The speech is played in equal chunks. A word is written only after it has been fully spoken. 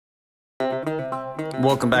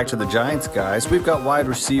Welcome back to the Giants, guys. We've got wide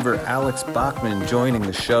receiver Alex Bachman joining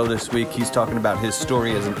the show this week. He's talking about his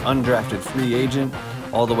story as an undrafted free agent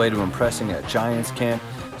all the way to impressing at Giants camp.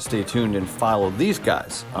 Stay tuned and follow these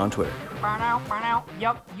guys on Twitter.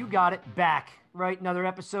 Yep, you got it. Back, right? Another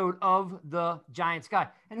episode of the Giants Guy.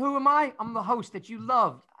 And who am I? I'm the host that you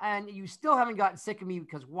loved, and you still haven't gotten sick of me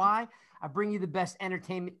because why? I bring you the best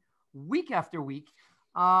entertainment week after week.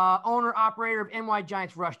 Owner, operator of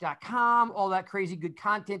nygiantsrush.com, all that crazy good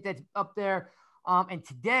content that's up there. And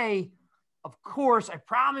today, of course, I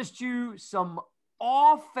promised you some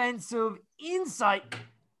offensive insight.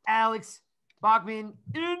 Alex Bachman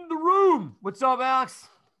in the room. What's up, Alex?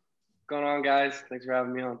 What's going on, guys? Thanks for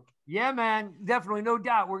having me on. Yeah, man, definitely, no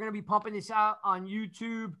doubt. We're going to be pumping this out on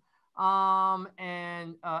YouTube.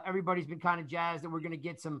 And everybody's been kind of jazzed that we're going to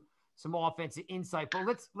get some offensive insight. But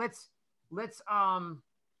let's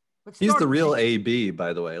He's the real AB,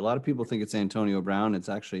 by the way. A lot of people think it's Antonio Brown. It's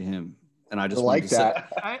actually him. And I just like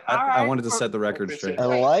that. I wanted to set the record straight. I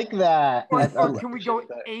like that. Or can we go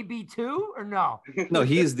AB2 or no? No,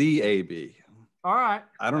 he's the AB. All right.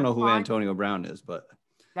 I don't know who Antonio Brown is, but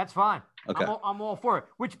that's fine. Okay. I'm all for it.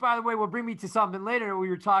 Which, by the way, will bring me to something later we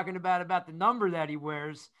were talking about the number that he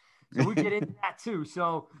wears. So we get into that too.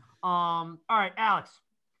 So, all right, Alex,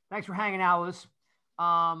 thanks for hanging out with us.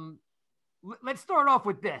 Let's start off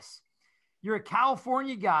with this. You're a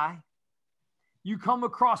California guy. You come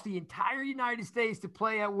across the entire United States to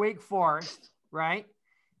play at Wake Forest, right?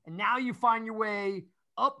 And now you find your way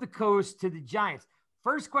up the coast to the Giants.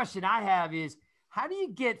 First question I have is, how do you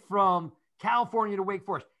get from California to Wake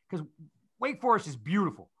Forest? Because Wake Forest is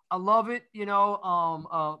beautiful. I love it. You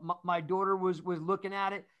know, my daughter was looking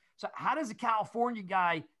at it. So how does a California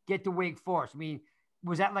guy get to Wake Forest? I mean,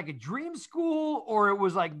 was that like a dream school, or it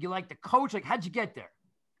was like you like the coach? Like, how'd you get there?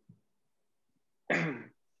 Yeah,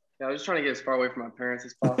 I was just trying to get as far away from my parents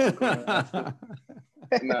as possible.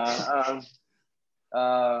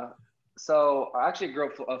 So I actually grew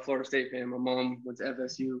up a Florida State fan. My mom went to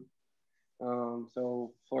FSU.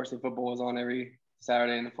 So Florida State football was on every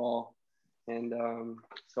Saturday in the fall. And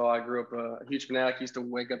so I grew up a huge fanatic. Used to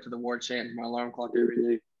wake up to the war chant with my alarm clock every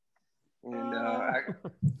day. And I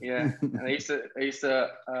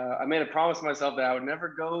made a promise to myself that I would never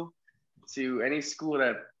go to any school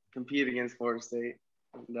that competed against Florida State.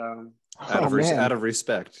 And, out of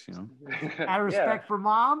respect, you know. Out of respect for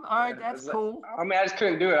mom. All right, that's cool. I mean, I just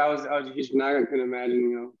couldn't do it. I was a huge fanatic. I couldn't imagine,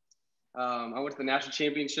 you know. I went to the national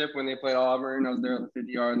championship when they played Auburn. I was there on the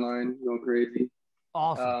 50-yard line, going crazy.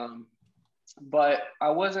 Awesome. But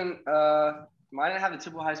I wasn't. I didn't have the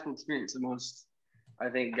typical high school experience that most, I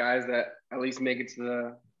think, guys that at least make it to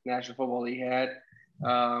the National Football League had.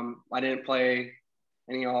 I didn't play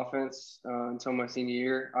any offense until my senior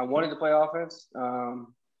year. I wanted to play offense.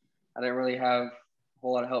 I didn't really have a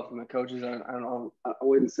whole lot of help from the coaches. I don't know. I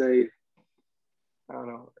wouldn't say. I don't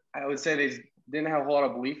know. I would say they didn't have a whole lot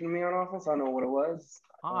of belief in me on offense. I don't know what it was.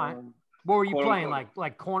 All right. What were you playing?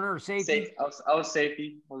 Like corner or safety? I was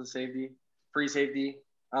safety. I was a safety, free safety.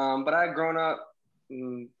 But I had grown up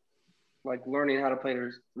like learning how to play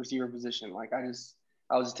the receiver position. Like I was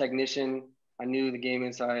a technician. I knew the game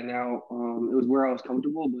inside and out. It was where I was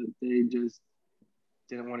comfortable, but they just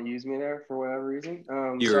didn't want to use me there for whatever reason.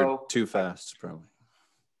 You were too fast, probably.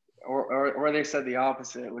 Or they said the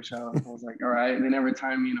opposite, which I was like, all right. They never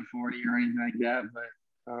timed me in a 40 or anything like that, but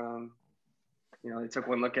you know, they took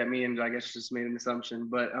one look at me and I guess just made an assumption.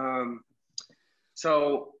 But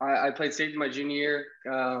so I played safety my junior year.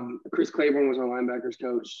 Chris Claiborne was our linebackers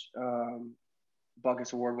coach,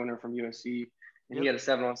 Buckets Award winner from USC, and he had a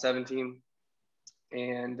 7-on-7 team.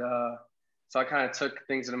 And so I kind of took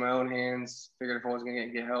things into my own hands, figured if I wasn't going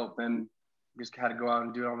to get help, then just had to go out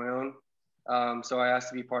and do it on my own. So I asked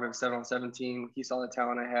to be part of a 7-on-7 team. He saw the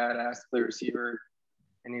talent I had. I asked to play receiver.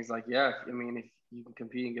 And he's like, yeah, I mean, if you can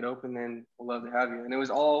compete and get open, then we'll love to have you. And it was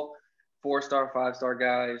all 4-star, 5-star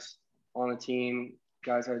guys on the team.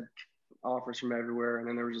 Guys had offers from everywhere. And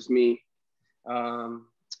then there was just me.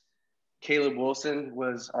 Caleb Wilson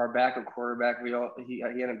was our backup quarterback. He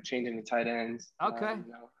ended up changing the tight ends. Okay.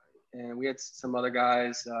 And we had some other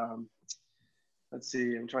guys. Let's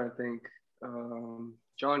see. I'm trying to think.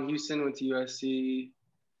 John Houston went to USC.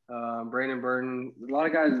 Brandon Burton. A lot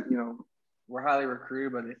of guys, you know, were highly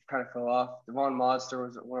recruited, but they kind of fell off. Devon Modster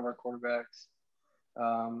was one of our quarterbacks.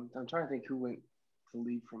 I'm trying to think who went to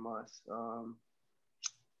league from us. I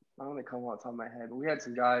don't think come off the top of my head, but we had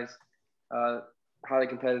some guys highly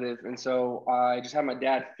competitive. And so I just had my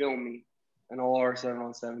dad film me in all our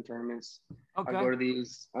 7-on-7 tournaments. Okay. I go to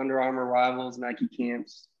these Under Armour Rivals, Nike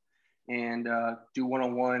camps, and do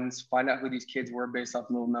one-on-ones, find out who these kids were based off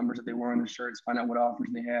the little numbers that they wore on their shirts, find out what offers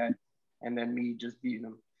they had, and then me just beating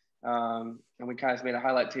them. And we kind of made a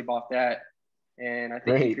highlight tape off that. And I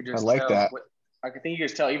think you could just tell. I think you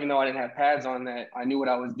could tell, even though I didn't have pads on, that I knew what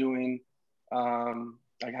I was doing. I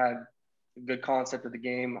had a good concept of the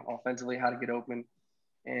game offensively, how to get open.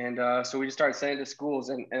 And so we just started sending to schools.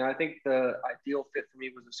 And I think the ideal fit for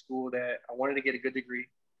me was a school that I wanted to get a good degree.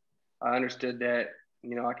 I understood that,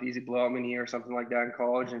 you know, I could easily blow out my knee or something like that in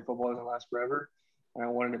college, and football doesn't last forever. And I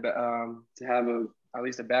wanted to have at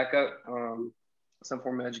least a backup, some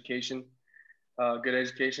form of education, good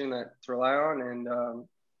education to rely on. And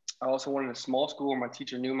I also wanted a small school where my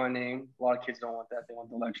teacher knew my name. A lot of kids don't want that. They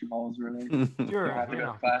want the lecture halls, really. Sure. Don't have to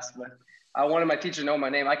go to class. But I wanted my teacher to know my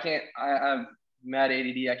name. I have mad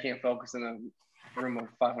ADD. I can't focus in a room of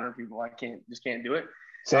 500 people. I just can't do it.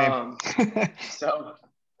 Same.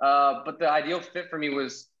 But the ideal fit for me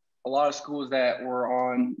was a lot of schools that were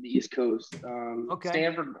on the East Coast.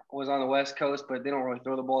 Stanford was on the West Coast, but they don't really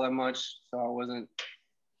throw the ball that much, so I wasn't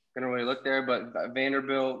going to really look there. But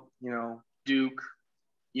Vanderbilt, you know, Duke,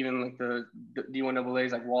 even like the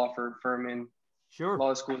D1AAs like Wofford, Furman, sure, a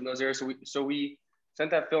lot of schools in those areas. So we sent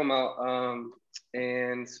that film out,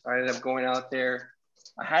 and I ended up going out there.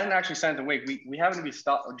 I hadn't actually sent it to Wake. We happened to be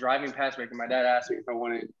driving past Wake, and my dad asked me if I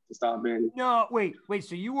wanted to stop in. No, wait.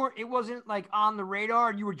 So it wasn't like on the radar,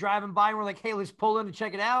 and you were driving by and we're like, hey, let's pull in and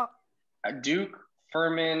check it out? Duke,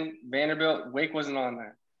 Furman, Vanderbilt, Wake wasn't on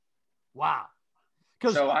there. Wow.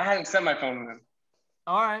 So I hadn't sent my phone to them.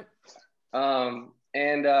 All right.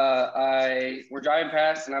 And we're driving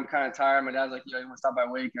past, and I'm kind of tired. My dad's like, "Yo, you want to stop by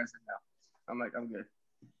Wake?" I said, "No." I'm like, "I'm good."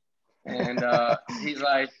 And he's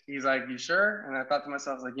like, "You sure?" And I thought to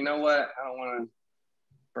myself, I was like, "You know what? I don't want to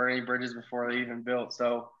burn any bridges before they even built."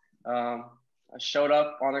 So I showed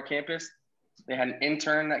up on their campus. They had an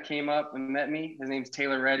intern that came up and met me. His name's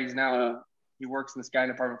Taylor Red. He's now he works in the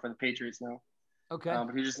scouting department for the Patriots now. Okay.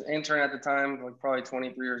 But he was just an intern at the time, like probably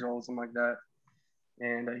 23 years old, something like that.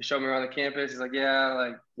 And he showed me around the campus. He's like, yeah,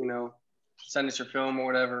 like, you know, send us your film or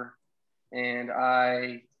whatever. And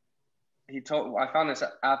I found this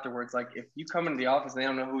afterwards. Like, if you come into the office and they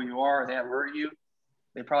don't know who you are, or they haven't heard of you,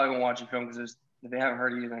 they probably won't watch your film, because if they haven't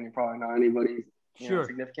heard of you, then you're probably not anybody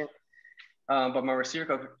significant. But my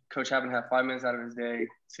receiver coach happened to have 5 minutes out of his day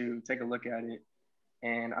to take a look at it.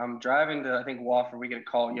 And I'm driving to, I think, Wofford. We get a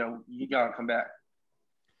call, yo, you got to come back.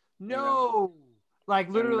 No. You know? Like,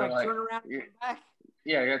 literally, like turn around and come back?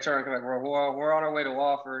 Yeah, you got to turn around and come back. We're on our way to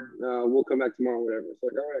Wofford. We'll come back tomorrow, whatever. It's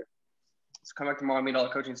like, all right. Let's come back tomorrow, meet all the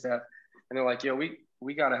coaching staff. And they're like, yo, we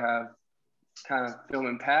got to have kind of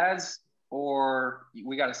filming pads, or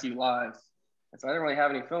we got to see you live. And so I didn't really have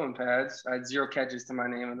any filming pads. I had 0 catches to my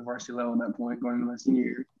name at the varsity level at that point, going into my senior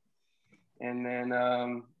year. And then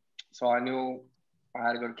so I knew I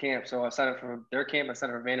had to go to camp. So I signed up for their camp. I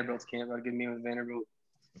signed up for Vanderbilt's camp. I would give me with Vanderbilt.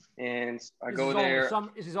 And I go there.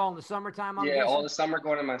 This is all in the summertime, I'm guessing? Yeah, all the summer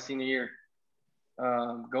going into my senior year.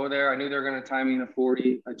 Go there. I knew they were going to time me in the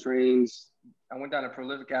 40. I went down to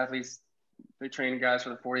Prolific Athletes. They trained guys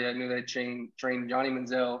for the 40. I knew they trained Johnny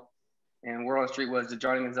Manziel. And word on the street was that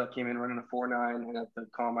Johnny Manziel came in running a 4.9, and at the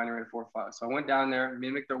combine he ran a 4.5. So I went down there,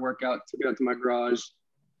 mimicked their workout, took it out to my garage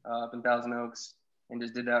up in Thousand Oaks, and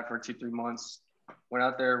just did that for 2-3 months. Went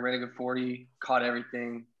out there, ran a good 40, caught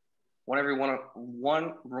everything. Won every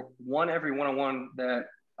one-on-one that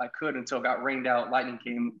I could until it got rained out. Lightning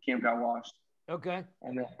came, camp got washed. Okay.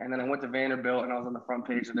 And then I went to Vanderbilt, and I was on the front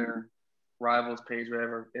page of their rivals page,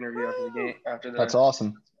 whatever, interview after the game. That's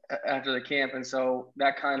awesome. After the camp. And so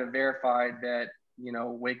that kind of verified that, you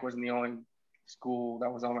know, Wake wasn't the only school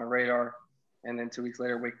that was on my radar. And then 2 weeks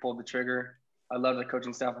later, Wake pulled the trigger. I loved the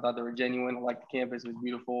coaching staff. I thought they were genuine. I liked the campus. It was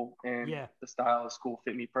beautiful. And the style of the school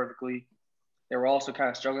fit me perfectly. They were also kind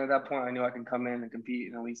of struggling at that point. I knew I could come in and compete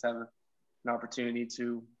and at least have an opportunity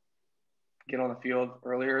to get on the field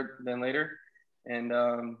earlier than later. And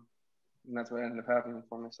that's what ended up happening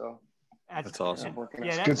for me. So that's awesome.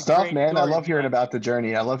 Yeah, that's good stuff, man. Story. I love hearing about the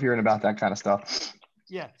journey. I love hearing about that kind of stuff.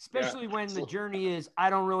 Yeah, especially when the journey is, I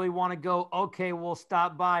don't really want to go, okay, we'll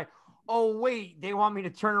stop by. Oh, wait, they want me to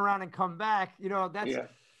turn around and come back. You know,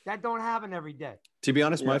 that don't happen every day. To be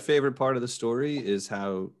honest, my favorite part of the story is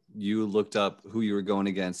how you looked up who you were going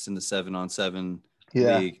against in the 7-on-7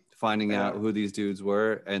 league, finding out who these dudes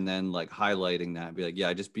were, and then like highlighting that, be like, yeah,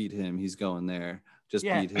 I just beat him. He's going there. Just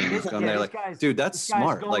beat him. He's going there. Like, dude, that's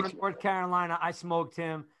smart. Going like to North Carolina, I smoked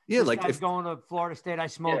him. Yeah, this like guy's if going to Florida State, I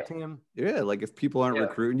smoked him. Yeah, like if people aren't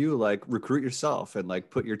recruiting you, like recruit yourself and like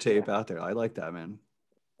put your tape out there. I like that, man.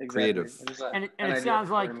 Exactly. Creative. And it sounds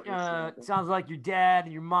like your dad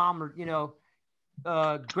and your mom are, you know,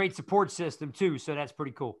 great support system too. So that's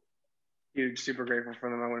pretty cool. Huge, super grateful for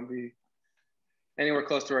them. I wouldn't be anywhere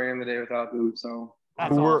close to where I am today without them. So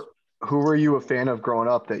that's awesome. Who were you a fan of growing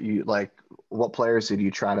up that you like? What players did you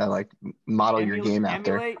try to like model your game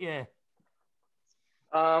after? Emulate, yeah.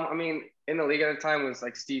 I mean, in the league at the time was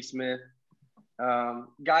like Steve Smith.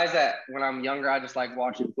 Guys that when I'm younger, I just like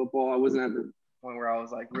watching football. I wasn't at the point where I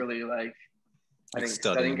was like really like I think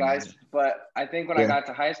studying guys. But I think when I got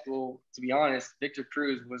to high school, to be honest, Victor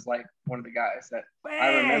Cruz was like one of the guys that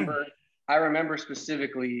I remember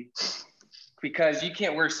specifically because you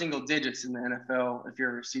can't wear single digits in the NFL if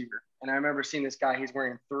you're a receiver. And I remember seeing this guy, he's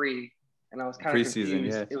wearing 3, and I was kind of confused.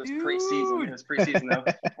 Yeah. It was preseason. It was preseason though.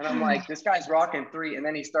 And I'm like, this guy's rocking 3, and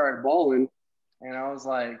then he started balling, and I was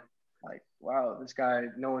like, wow, this guy,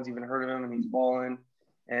 no one's even heard of him, and he's balling.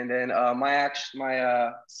 And then my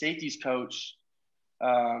safeties coach,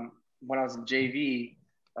 when I was in JV,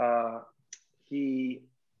 he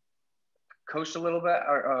coached a little bit.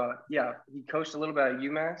 He coached a little bit at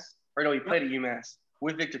UMass. Or no, he played at UMass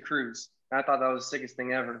with Victor Cruz. And I thought that was the sickest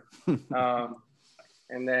thing ever.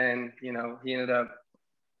 And then, he ended up,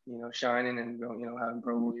 shining and, having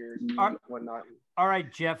Pro Bowl years and whatnot. All right,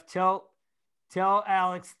 Jeff, tell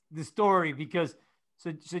Alex the story because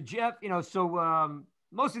so Jeff,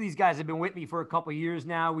 most of these guys have been with me for a couple of years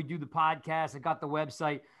now. We do the podcast. I got the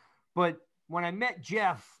website. But when I met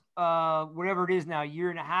Jeff, whatever it is now, a year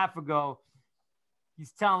and a half ago,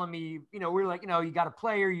 he's telling me, we're like, you got a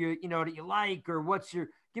player that you like, or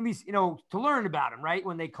give me, to learn about him, right?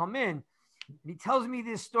 When they come in, and he tells me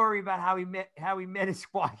this story about how he met his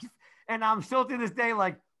wife. And I'm still to this day,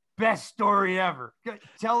 like, best story ever.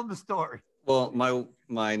 Tell him the story. Well,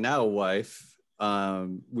 my now wife,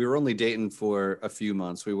 we were only dating for a few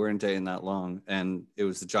months. We weren't dating that long. And it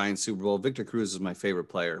was the Giants Super Bowl. Victor Cruz is my favorite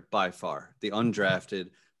player by far. The undrafted,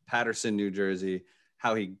 Patterson, New Jersey,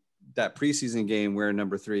 that preseason game wearing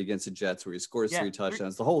number 3 against the Jets where he scores 3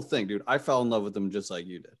 touchdowns, the whole thing, dude. I fell in love with him just like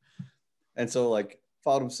you did. And so like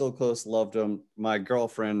followed him so close, loved him. My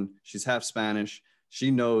girlfriend, she's half Spanish. She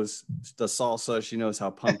knows the salsa. She knows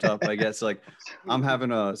how pumped up I get. So like I'm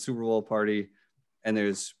having a Super Bowl party and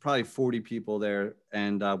there's probably 40 people there.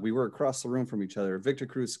 And we were across the room from each other. Victor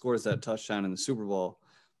Cruz scores that touchdown in the Super Bowl.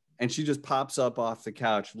 And she just pops up off the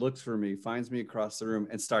couch, looks for me, finds me across the room,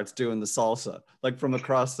 and starts doing the salsa, like from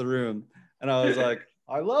across the room. And I was like,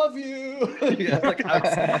 I love you.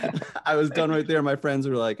 I was done right there. My friends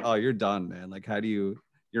were like, oh, you're done, man. Like, you're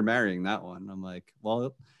marrying that one. I'm like, well,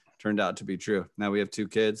 it turned out to be true. Now we have 2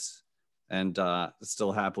 kids and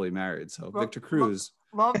still happily married. So Victor Cruz.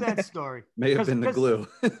 Love that story. May have been the glue.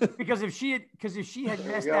 because if she had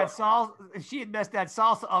messed that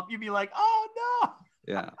salsa up, you'd be like, oh no.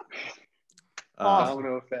 Yeah.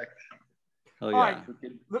 Domino effect. Hell yeah. All right.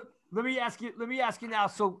 Let me ask you now.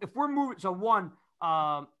 So if we're moving,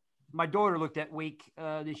 my daughter looked at Wake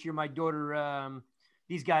this year. My daughter,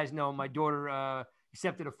 these guys know my daughter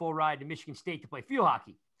accepted a full ride to Michigan State to play field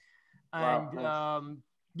hockey. And wow,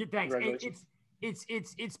 thanks.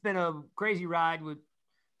 It's been a crazy ride with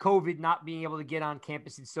COVID not being able to get on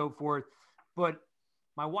campus and so forth. But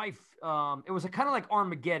my wife, it was kind of like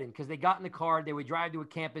Armageddon because they got in the car, they would drive to a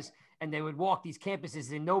campus and they would walk these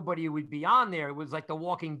campuses and nobody would be on there. It was like The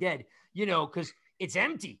Walking Dead, because it's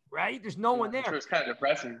empty, right? There's no one there. Sure, it's kind of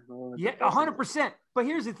depressing. Yeah, 100%. But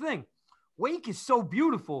here's the thing. Wake is so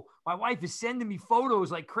beautiful. My wife is sending me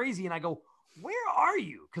photos like crazy. And I go, where are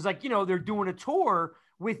you? Because they're doing a tour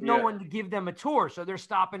with no one to give them a tour. So they're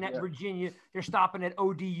stopping at Virginia. They're stopping at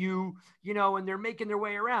ODU, and they're making their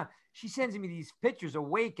way around. She sends me these pictures of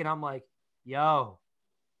Wake, and I'm like, yo,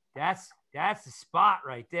 that's the spot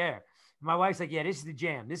right there. My wife's like, yeah, this is the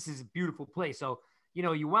jam. This is a beautiful place. So,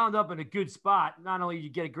 you wound up in a good spot. Not only you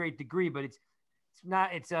get a great degree, but it's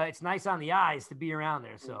nice on the eyes to be around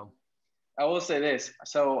there. So I will say this.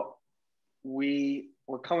 So we're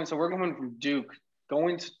coming from Duke,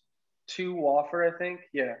 going to Wofford, I think.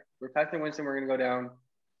 Yeah, we're packing Winston. We're going to go down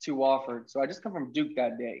to Wofford. So I just come from Duke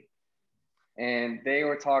that day. And they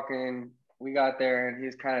were talking, we got there and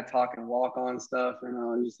he's kind of talking walk-on stuff. And I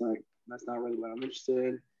was just like, that's not really what I'm interested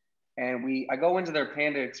in. And I go into their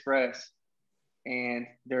Panda Express and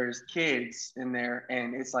there's kids in there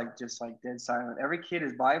and it's like, just like dead silent. Every kid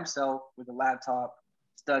is by himself with a laptop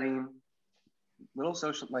studying, no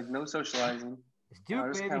socializing. It's Duke, I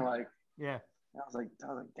was kind of like, yeah. I was like,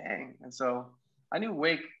 dang. And so I knew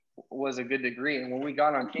Wake was a good degree. And when we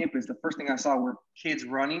got on campus, the first thing I saw were kids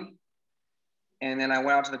running. And then I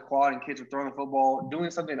went out to the quad and kids were throwing the football, doing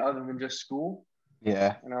something other than just school.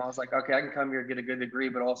 Yeah. And I was like, okay, I can come here, get a good degree,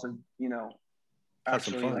 but also, Have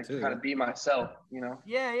some actually fun like too. kind of be myself, you know?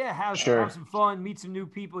 Yeah. Have Sure. some fun, meet some new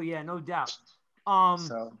people. Yeah, no doubt.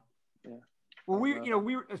 So, yeah. Well,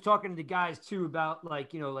 we were talking to the guys too about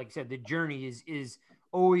like, like I said, the journey is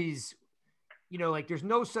always, like there's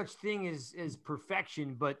no such thing as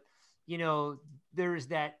perfection, but there's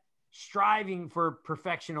that striving for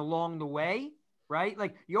perfection along the way, right?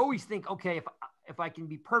 Like you always think, okay, if I can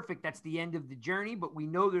be perfect, that's the end of the journey, but we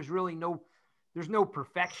know there's really there's no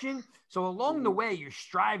perfection. So along the way, you're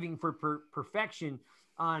striving for perfection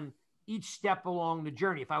on each step along the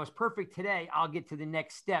journey. If I was perfect today, I'll get to the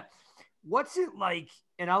next step. What's it like?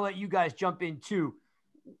 And I'll let you guys jump in too.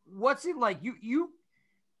 What's it like?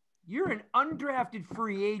 You're an undrafted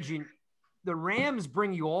free agent. The Rams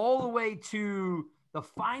bring you all the way to the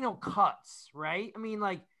final cuts, right? I mean,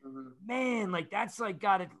 like, man, like that's like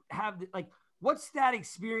got to have like, what's that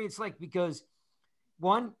experience like? Because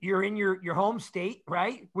one, you're in your home state,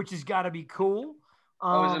 right? Which has got to be cool.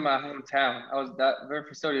 I was in my hometown. Their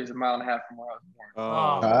facility is a mile and a half from where I was born.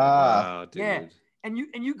 Oh, wow, dude. Yeah. And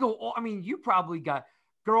you go, I mean, you probably got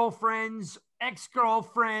girlfriends,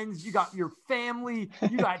 ex-girlfriends, you got your family,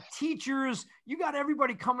 you got teachers, you got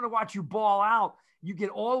everybody coming to watch you ball out. You get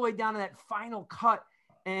all the way down to that final cut.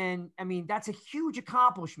 And I mean, that's a huge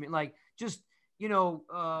accomplishment. Like just,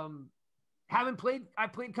 I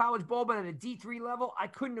played college ball, but at a D3 level, I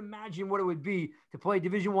couldn't imagine what it would be to play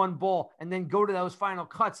Division I ball and then go to those final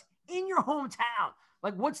cuts in your hometown.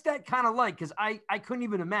 Like, what's that kind of like? Because I couldn't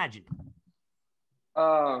even imagine.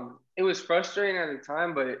 It was frustrating at the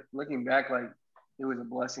time, but looking back, like it was a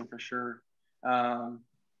blessing for sure.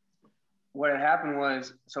 What had happened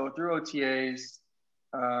was, so through OTAs,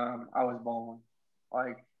 I was balling.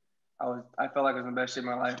 Like I felt like I was in the best shape of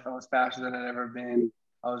my life. I was faster than I'd ever been.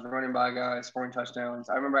 I was running by guys, scoring touchdowns.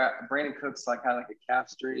 I remember Brandon Cooks had like a calf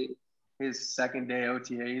strain his second day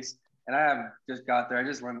OTAs, and I just got there. I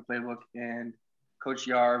just run the playbook, and Coach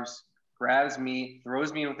Yarbs grabs me,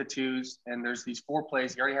 throws me in with the twos, and there's these 4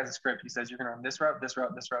 plays. He already has a script. He says, you're going to run this route, this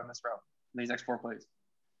route, this route, and this route. And these next 4 plays.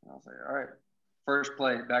 And I was like, all right. First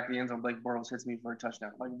play, back of the end zone, Blake Bortles hits me for a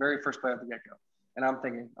touchdown. Like, very first play at the get-go. And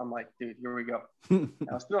I'm like, dude, here we go.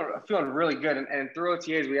 I was feeling really good. And through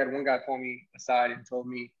OTAs, we had one guy pull me aside and told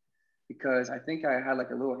me, because I think I had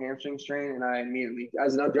like a little hamstring strain, and I immediately,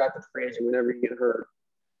 as an undrafted free agent, whenever you get hurt,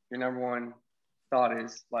 your number one thought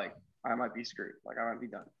is like, I might be screwed. Like, I might be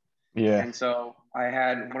done. Yeah. And so I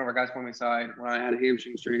had one of our guys pull me aside when I had a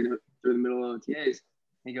hamstring strain through the middle of OTAs.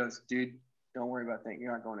 He goes, dude, don't worry about that.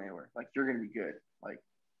 You're not going anywhere. Like, you're going to be good. Like,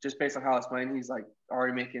 just based on how I was playing, he's like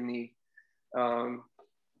already making the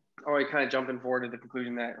already kind of jumping forward to the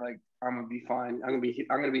conclusion that like I'm gonna be fine. I'm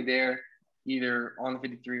gonna be there either on the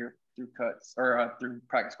 53 or through cuts or through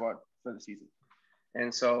practice squad for the season.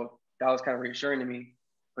 And so that was kind of reassuring to me.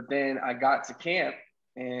 But then I got to camp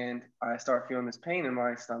and I started feeling this pain in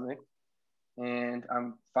my stomach, and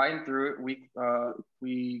I'm fighting through it.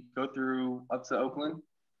 We go through up to Oakland,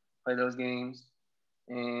 play those games,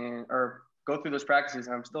 or go through those practices,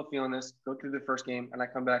 and I'm still feeling this. Go through the first game, and I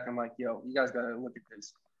come back. I'm like, yo, you guys got to look at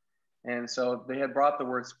this. And so they had brought the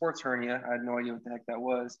word sports hernia. I had no idea what the heck that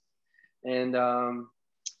was. And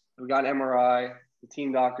we got an MRI. The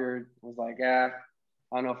team doctor was like, I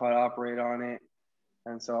don't know if I'd operate on it.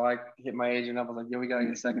 And so I hit my agent up. I was like, we got to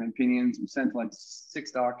get a second opinions. We sent to like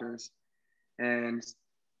 6 doctors. And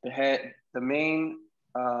the main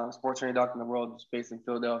sports hernia doctor in the world is based in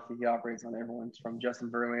Philadelphia. He operates on everyone from Justin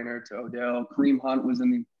Verlander to Odell. Kareem Hunt was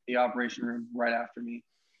in the operation room right after me.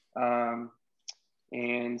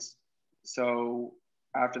 And so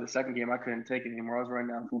after the second game, I couldn't take it anymore. I was running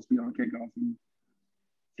down full speed on kickoff and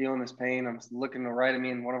feeling this pain. I'm looking to the right of me,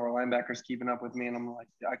 and one of our linebackers keeping up with me, and I'm like,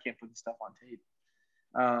 I can't put this stuff on tape.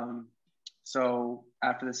 So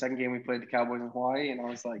after the second game, we played the Cowboys in Hawaii, and I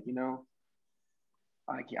was like,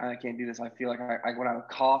 I can't do this. I feel like when I would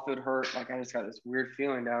cough, it would hurt. Like I just got this weird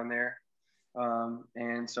feeling down there.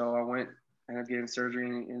 And so I ended up getting surgery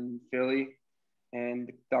in Philly. And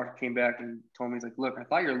the doctor came back and told me, he's like, look, I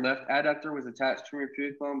thought your left adductor was attached to your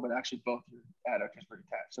pubic bone, but actually both your adductors were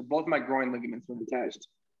attached. So both my groin ligaments were attached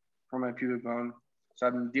from my pubic bone. So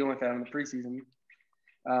I've been dealing with that in the preseason.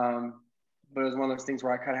 But it was one of those things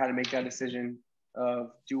where I kind of had to make that decision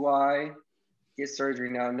of, do I get surgery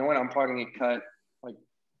now, knowing I'm probably going to get cut, like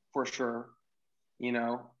for sure,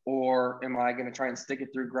 or am I going to try and stick it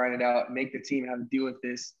through, grind it out, make the team have to deal with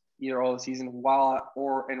this either all the season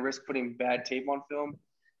and risk putting bad tape on film.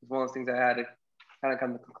 It's one of those things I had to kind of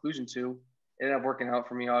come to the conclusion to. It ended up working out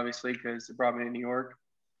for me, obviously, because it brought me to New York.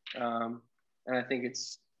 And I think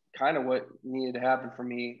it's kind of what needed to happen for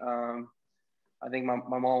me. I think my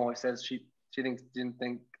mom always says she didn't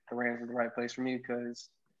think the Rams were the right place for me because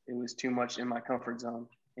it was too much in my comfort zone.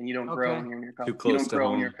 And you don't grow when you're in your comfort zone. You don't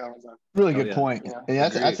grow in your comfort zone. Really good point. Yeah. And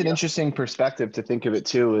that's an interesting perspective to think of it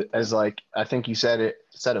too, as like, I think you said it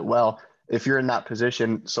well. If you're in that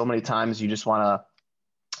position, so many times you just want to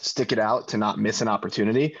stick it out to not miss an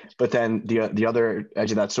opportunity. But then the other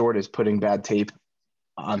edge of that sword is putting bad tape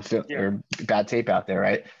on film or bad tape out there.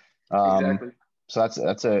 Right. Exactly. So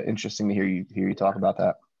that's interesting to hear you talk about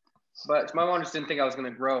that. But my mom just didn't think I was going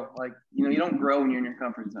to grow. Like, you don't grow when you're in your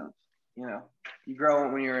comfort zone. You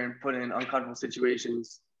grow when you're put in uncomfortable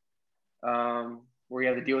situations where you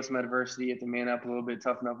have to deal with some adversity, you have to man up a little bit,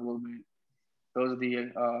 toughen up a little bit. Those are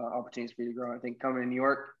the opportunities for you to grow. I think coming to New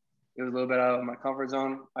York, it was a little bit out of my comfort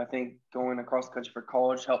zone. I think going across the country for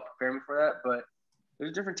college helped prepare me for that. But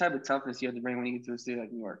there's a different type of toughness you have to bring when you get to a city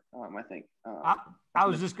like New York, I think. I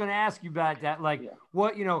was just going to ask you about that. Like,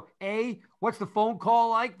 what, what's the phone call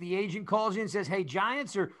like? The agent calls you and says, hey,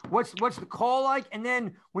 Giants, or what's the call like? And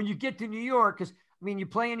then when you get to New York, because, you're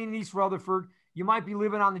playing in East Rutherford, you might be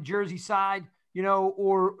living on the Jersey side, but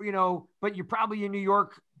you're probably in New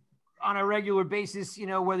York on a regular basis,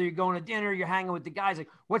 whether you're going to dinner, you're hanging with the guys. Like,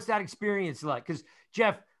 what's that experience like? Because,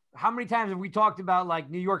 Jeff, how many times have we talked about, like,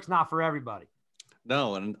 New York's not for everybody?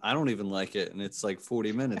 No, and I don't even like it, and it's like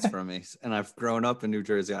 40 minutes from me. And I've grown up in New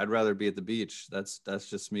Jersey. I'd rather be at the beach. That's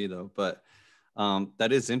just me, though. But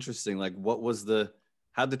that is interesting. Like,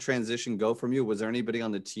 how'd the transition go from you? Was there anybody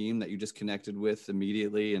on the team that you just connected with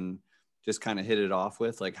immediately and just kind of hit it off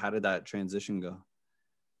with? Like, how did that transition go?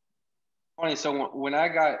 Funny. So when I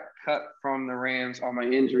got cut from the Rams on my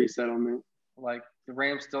injury settlement, like, the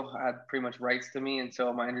Rams still had pretty much rights to me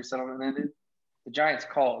until my injury settlement ended. The Giants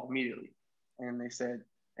called immediately. And they said,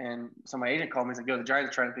 and so my agent called me and said, yo, the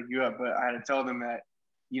Giants are trying to pick you up. But I had to tell them that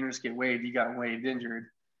you don't just get waived, you got waived injured.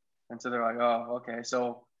 And so they're like, oh, okay.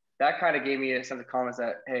 So that kind of gave me a sense of confidence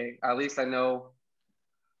that, hey, at least I know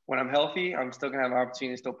when I'm healthy, I'm still going to have an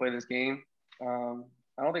opportunity to still play this game.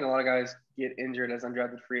 I don't think a lot of guys get injured as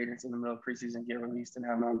undrafted free agents in the middle of preseason, get released, and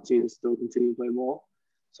have an opportunity to still continue to play ball.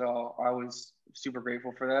 So I was super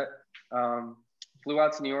grateful for that. Flew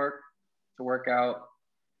out to New York to work out.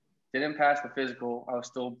 Didn't pass the physical. I was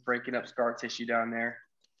still breaking up scar tissue down there.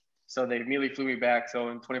 So they immediately flew me back. So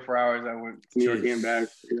in 24 hours, I went to New York and back.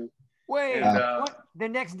 Wait, what? The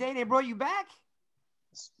next day they brought you back?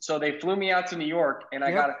 So they flew me out to New York, and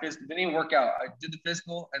I got a physical. Didn't even work out. I did the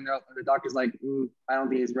physical, and the doctor's like, I don't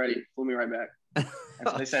think he's ready. Flew me right back. And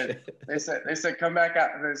so they said, come back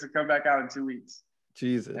out. They said, come back out in 2 weeks.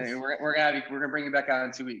 Jesus. And we're gonna bring you back out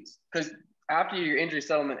in 2 weeks because after your injury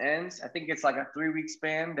settlement ends, I think it's like a 3-week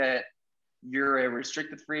span that you're a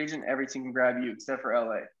restricted free agent. Every team can grab you except for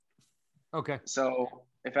LA. Okay. So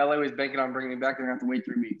if LA was banking on bringing me back, they're going to have to wait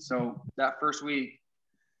 3 weeks. So that first week,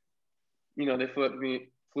 they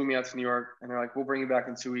flew me out to New York, and they're like, we'll bring you back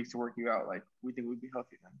in 2 weeks to work you out. Like, we think we'd be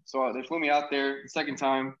healthy then. So they flew me out there the second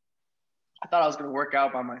time. I thought I was going to work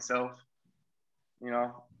out by myself,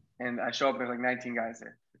 and I show up, there's like 19 guys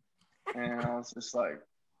there. And I was just like,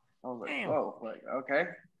 whoa, like, okay.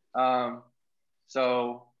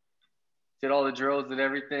 So did all the drills, did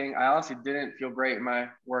everything. I honestly didn't feel great in my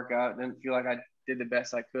workout. Didn't feel like I did the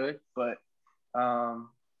best I could, but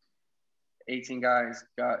 18 guys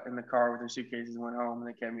got in the car with their suitcases and went home, and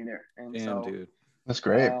they kept me there. And damn, dude. That's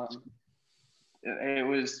great. It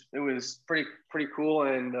was pretty cool,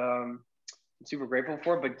 and I'm super grateful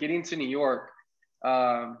for it. But getting to New York,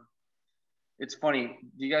 it's funny.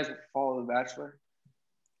 Do you guys follow The Bachelor?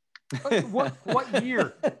 What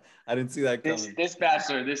year? I didn't see that coming. This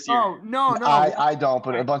Bachelor this year. Oh, no. I don't,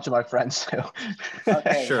 but a bunch of my friends do.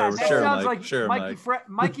 Okay. Sure, sounds Mike. like Sure, Mikey Mike.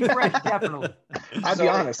 Mikey Fresh, definitely. I'll be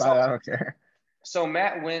honest, I don't care. So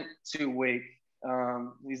Matt went to Wake.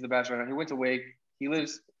 He's the Bachelor right now. He went to Wake. He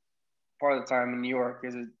lives part of the time in New York. He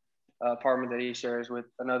has an apartment that he shares with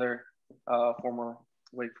another former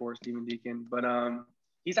Wake Forest Demon Deacon. But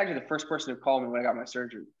he's actually the first person who called me when I got my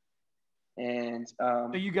surgery. And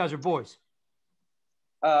so you guys are boys.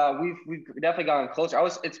 We've definitely gotten closer.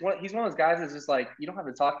 He's one of those guys that's just like, you don't have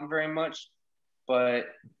to talk to him very much, but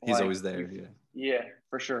he's always there. Yeah,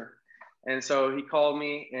 for sure. And so he called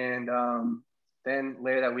me, and then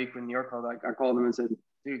later that week when New York called, I called him and said,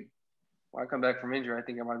 dude, when I come back from injury, I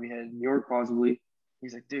think I might be headed to New York possibly.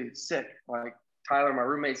 He's like, dude, sick. Like, Tyler, my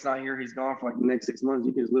roommate's not here. He's gone for like the next 6 months.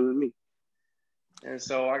 You can just live with me. And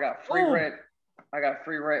so I got free rent. I got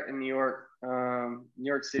free rent in New York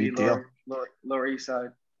City, Lower East Side.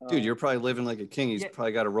 Dude, you're probably living like a king. He's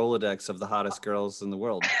probably got a Rolodex of the hottest girls in the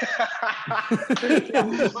world.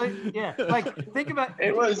 Like think about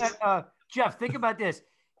it. Jeff, think about this.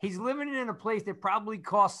 He's living in a place that probably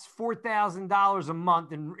costs $4,000 a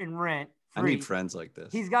month in rent. Free. I need friends like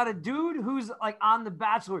this. He's got a dude who's like on The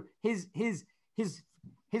Bachelor. His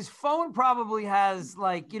phone probably has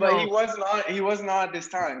like, But he wasn't on at this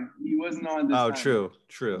time. He wasn't on this time. Oh,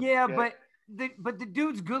 true. Yeah, but the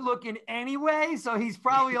dude's good looking anyway, so he's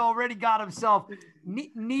probably already got himself.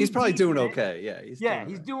 He's probably doing okay. Yeah,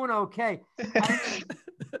 he's doing okay. I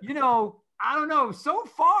mean, I don't know. So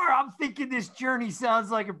far, I'm thinking this journey sounds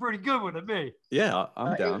like a pretty good one to me. Yeah,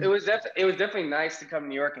 I'm down. It was definitely nice to come to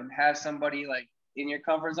New York and have somebody like in your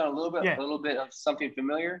comfort zone a little bit of something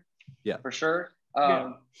familiar. Yeah, for sure.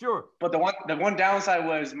 Sure. But the one downside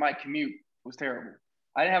was my commute was terrible.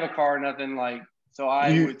 I didn't have a car or nothing so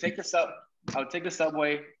I would take the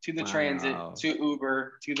subway to the transit to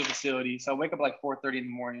Uber to the facility. So I wake up like 4:30 in the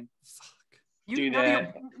morning.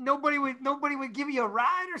 Fuck. Nobody would give you a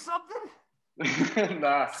ride or something.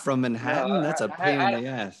 Nah. From Manhattan, that's a pain in the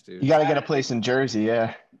ass, dude. You got to get a place in Jersey,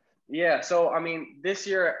 yeah. Yeah. So I mean, this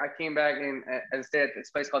year I came back and stayed at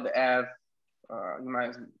this place called the Ave. You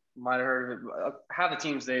might have heard of it. Half the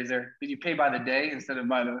team stays there because you pay by the day instead of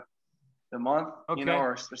by the month. Okay.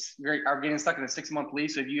 Or are getting stuck in a 6-month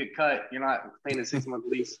lease. So if you get cut, you're not paying a 6-month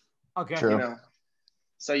lease. Okay. True.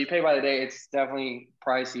 So you pay by the day. It's definitely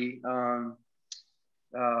pricey.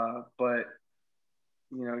 But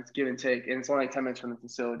it's give and take, and it's only like 10 minutes from the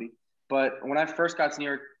facility. But when I first got to New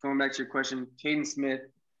York, going back to your question, Caden Smith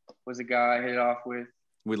was a guy I hit it off with.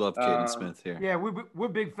 We love Caden Smith here. Yeah, we're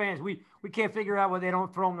big fans. We can't figure out why they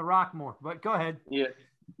don't throw him the rock more. But go ahead. Yeah.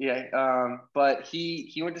 But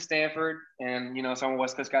he went to Stanford, and so I'm a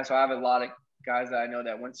West Coast guy, so I have a lot of guys that I know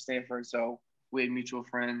that went to Stanford. So we had mutual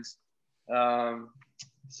friends.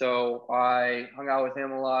 So I hung out with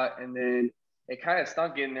him a lot, and then it kind of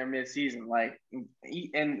stunk getting there mid-season.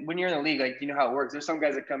 And when you're in the league, you know how it works. There's some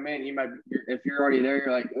guys that come in, if you're already there,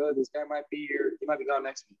 you're like, oh, this guy might be here. He might be gone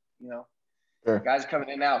next week. Sure. Guys are coming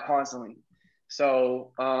in and out constantly.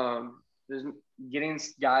 So there's getting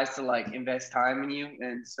guys to invest time in you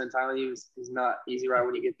and spend time with you is not easy right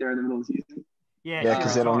when you get there in the middle of the season. Yeah,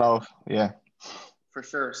 because they don't know. Yeah, for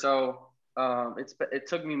sure. So it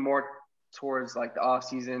took me more towards the off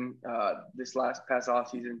season, this past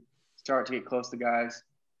off season, start to get close to guys.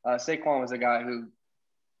 Saquon was a guy who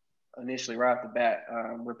initially right off the bat,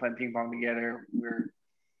 we're playing ping pong together. We're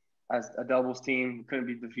as a doubles team, couldn't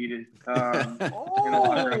be defeated.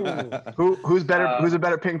 Who's better? Who's a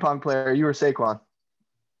better ping pong player, you or Saquon?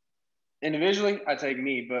 Individually, I take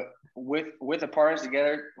me, but with the partners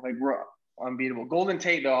together, we're unbeatable. Golden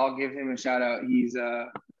Tate, though, I'll give him a shout out.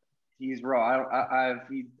 He's raw.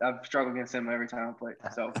 I've struggled against him every time I play.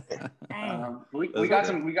 So we got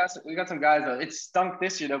some guys though. It stunk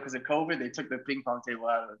this year though because of COVID. They took the ping pong table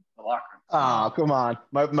out of the locker room. Oh, come on!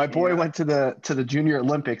 My boy went to the Junior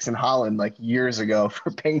Olympics in Holland years ago for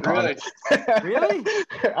ping pong. Really?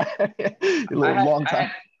 Long time.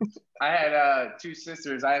 I had 2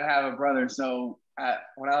 sisters. I didn't have a brother, so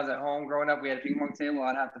when I was at home growing up, we had a ping pong table.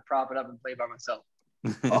 I'd have to prop it up and play by myself.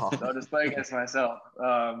 So I'll just play against myself.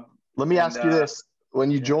 Let me ask you this: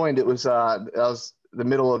 when you joined, that was the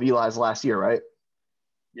middle of Eli's last year, right?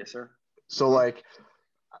 Yes, sir. So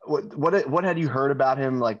what had you heard about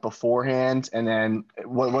him beforehand, and then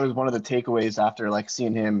what was one of the takeaways after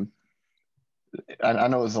seeing him? I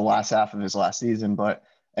know it was the last half of his last season, but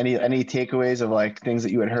any takeaways of things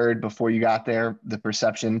that you had heard before you got there, the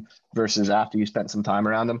perception versus after you spent some time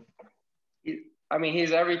around him? I mean,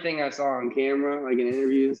 he's everything I saw on camera, in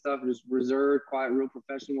interviews and stuff, just reserved, quiet, real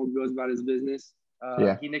professional, goes about his business.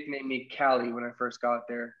 He nicknamed me Callie when I first got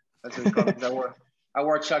there. That's what he called me, because I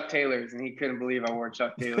wore Chuck Taylors, and he couldn't believe I wore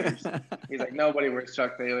Chuck Taylors. He's like, nobody wears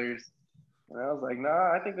Chuck Taylors. And I was like,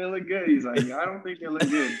 nah, I think they look good. He's like, I don't think they look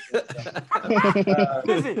good.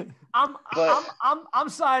 Listen, I'm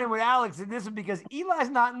siding with Alex in this one because Eli's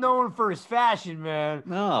not known for his fashion, man.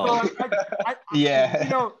 No. So Yeah.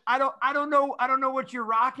 I don't know what you're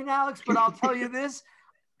rocking, Alex, but I'll tell you this.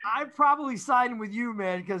 I'm probably siding with you,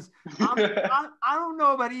 man, because I don't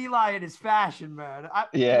know about Eli and his fashion, man.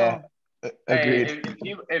 Agreed. Hey,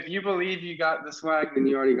 if you believe you got the swag, then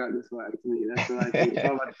you already got the swag. To me, that's what I think. It's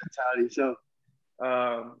all about the mentality. So,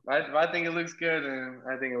 I think it looks good, and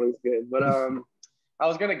I think it looks good. But I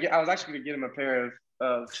was actually gonna get him a pair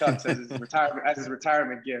of Chucks as his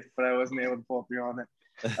retirement gift, but I wasn't able to pull through on it.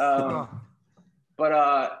 But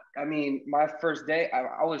I mean, my first day,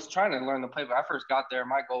 I was trying to learn the playbook. I first got there.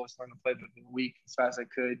 My goal was to learn the playbook in a week as fast as I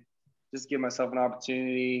could, just give myself an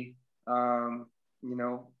opportunity,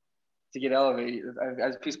 to get elevated.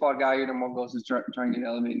 As a Peace Squad guy, your number one goal is trying to get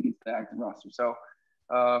elevated and get to the active roster. So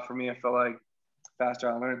for me, I felt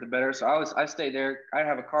faster I learned, the better. So I stayed there. I didn't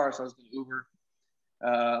have a car, so I was going to Uber.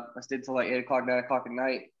 I stayed till like 8 o'clock, 9 o'clock at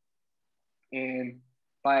night. And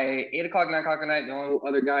by 8 o'clock, 9 o'clock at night, the only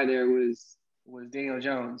other guy there was Daniel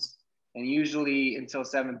Jones. And usually until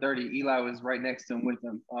 7:30, Eli was right next to him with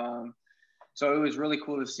him. So it was really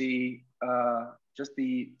cool to see just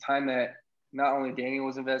the time that not only Daniel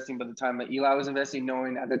was investing, but the time that Eli was investing,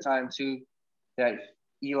 knowing at the time too that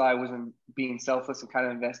Eli wasn't being selfless and kind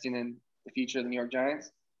of investing in the future of the New York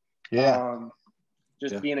Giants. Yeah.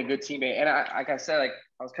 Being a good teammate. And like I said, like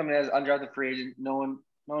I was coming as an undrafted free agent. No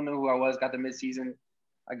one knew who I was. Got the midseason.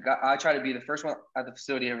 I try to be the first one at the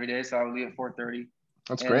facility every day, so I would leave at 4:30.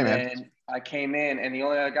 That's great, man. And I came in, and the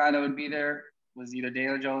only other guy that would be there was either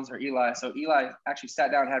Daniel Jones or Eli. So Eli actually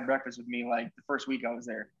sat down and had breakfast with me like the first week I was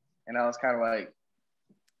there, and I was kind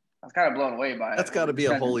of blown away by it. That's got to be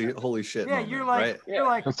a holy shit. Yeah, moment, you're like, right? you're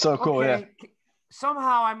like, that's so cool. Okay, yeah.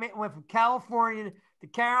 Somehow went from California to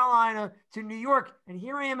Carolina to New York, and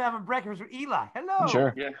here I am having breakfast with Eli. Hello.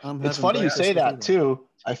 Sure. Yeah. It's funny you say that too.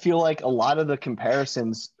 I feel like a lot of the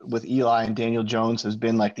comparisons with Eli and Daniel Jones has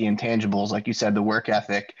been like the intangibles, like you said, the work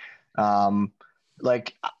ethic.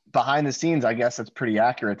 Like behind the scenes, I guess that's pretty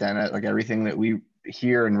accurate then. Like everything that we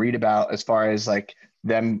hear and read about as far as like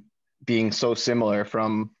them being so similar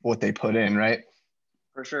from what they put in, right?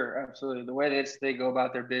 For sure, absolutely. The way that they go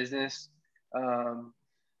about their business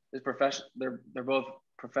is professional. They're both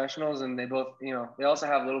professionals, and they both, they also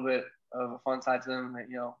have a little bit of a fun side to them.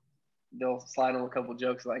 That, they'll slide on a couple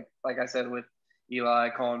jokes, like I said with Eli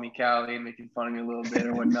calling me Cali and making fun of me a little bit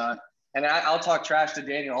or whatnot. And I'll talk trash to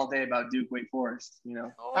Daniel all day about Duke Wake Forest.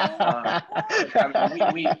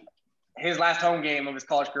 His last home game of his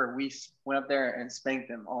college career, we went up there and spanked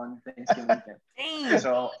them on Thanksgiving weekend. Damn.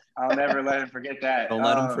 So I'll never let him forget that. Don't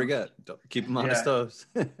let him forget. Keep him on his toes.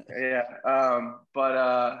 Yeah. I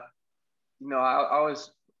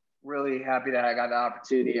was really happy that I got the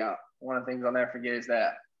opportunity. One of the things I'll never forget is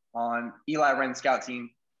that Eli ran the scout team,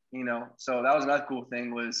 so that was another cool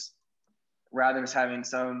thing was rather than just having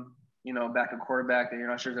some, backup quarterback that you're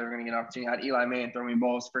not sure if they're going to get an opportunity. I had Eli Manning throw me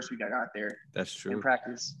balls first week I got there. That's true. In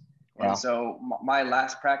practice. Wow. And so my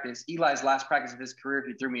last practice, Eli's last practice of his career,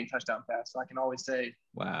 he threw me a touchdown pass. So I can always say,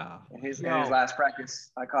 wow. In his last practice,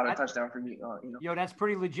 I caught a touchdown for me. Yo, that's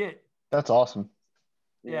pretty legit. That's awesome.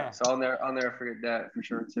 Yeah. So I'll never forget that for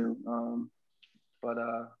sure too.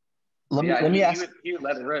 Let me ask. He would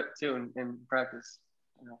let it rip too in practice.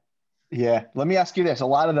 Yeah. Let me ask you this. A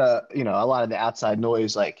lot of the outside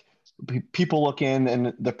noise, like people look in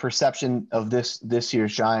and the perception of this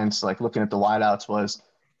year's Giants, like looking at the wideouts was,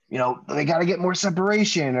 they got to get more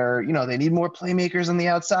separation or, they need more playmakers on the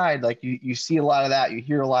outside. Like you see a lot of that, you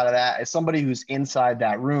hear a lot of that. As somebody who's inside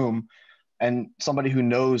that room and somebody who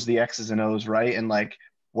knows the X's and O's, right? And like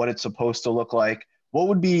what it's supposed to look like, what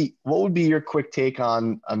would be your quick take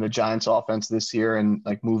on the Giants offense this year and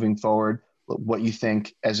like moving forward, what you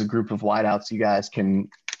think as a group of wideouts you guys can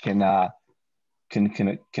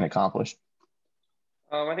accomplish?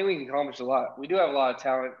 I think we can accomplish a lot. We do have a lot of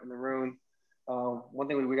talent in the room. One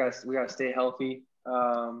thing we got to stay healthy,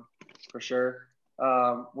 for sure.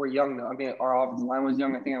 We're young though. I mean, our offensive line was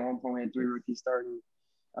young. I think at one point we had 3 rookies starting.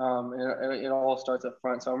 It all starts up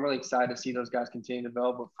front. So I'm really excited to see those guys continue to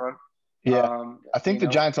develop up front. Yeah, I think the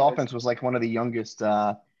Giants offense was like one of the youngest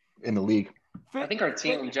in the league. I think our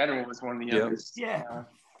team in general was one of the youngest. Yeah,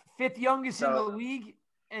 5th youngest in the league.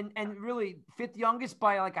 And really 5th youngest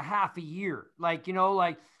by like a half a year. Like,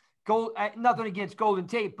 nothing against Golden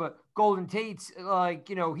Tate, but Golden Tate's like,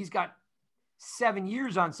 he's got 7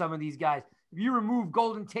 years on some of these guys. If you remove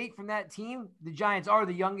Golden Tate from that team, the Giants are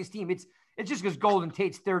the youngest team. It's just because Golden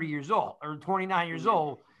Tate's 30 years old or 29 years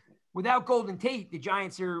old. Without Golden Tate, the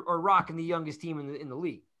Giants are rocking the youngest team in the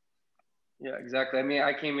league. Yeah, exactly. I mean,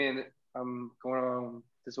 I came in, I'm going on,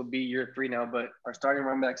 this will be year 3 now, but our starting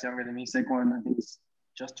running back's younger than me. Saquon, I think he's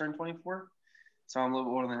just turned 24. So I'm a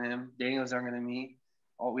little older than him. Daniel's younger than me.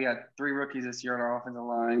 We had 3 rookies this year on our offensive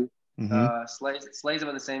line. Mm-hmm. Slay's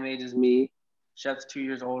about the same age as me. Shep's 2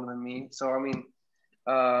 years older than me. So, I mean,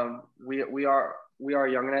 we are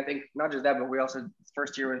young. And I think not just that, but we also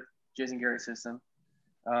first year with Jason Garrett's system.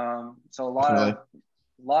 So a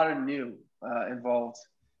lot of new involved.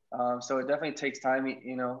 So it definitely takes time.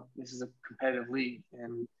 This is a competitive league.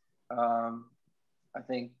 And I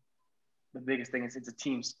think the biggest thing is it's a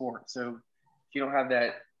team sport. So if you don't have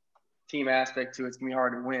that team aspect to it, it's going to be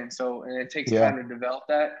hard to win. So, and it takes time to develop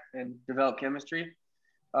that and develop chemistry.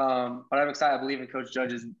 But I'm excited. I believe in Coach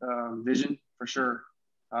Judge's vision for sure.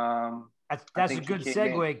 That's a good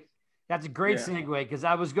segue. That's a great segue because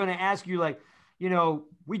I was going to ask you, like,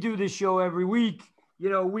 we do this show every week.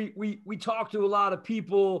 we talk to a lot of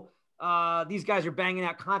people. These guys are banging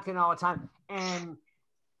out content all the time, and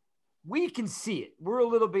we can see it. We're a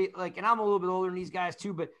little bit like, and I'm a little bit older than these guys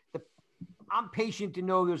too, but I'm patient to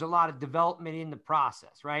know there's a lot of development in the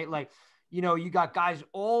process, right? Like, you got guys,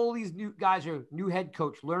 all these new guys are new head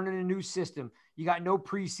coach, learning a new system. You got no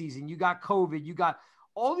preseason, you got COVID, you got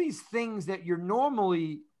all these things that you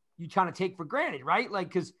kind of take for granted, right?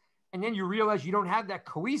 Like, and then you realize you don't have that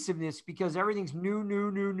cohesiveness because everything's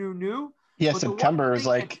new. Yeah, But September is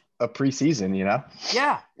like a preseason,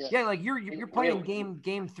 Yeah. Like you're playing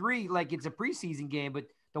game 3 like it's a preseason game. But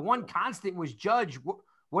the one constant was Judge.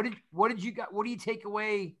 What do you take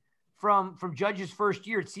away from Judge's first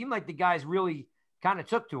year? It seemed like the guys really kind of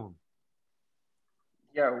took to him.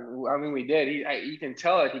 Yeah, I mean, we did. You can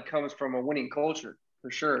tell that he comes from a winning culture for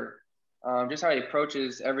sure. Just how he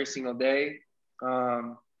approaches every single day.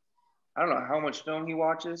 I don't know how much film he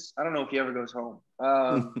watches. I don't know if he ever goes home.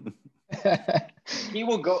 He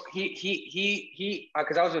will go. He.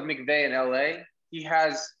 Because I was with McVay in LA. He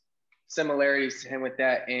has similarities to him with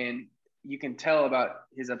that, and you can tell about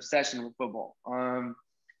his obsession with football. The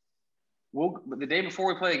day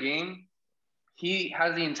before we play a game, he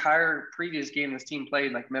has the entire previous game this team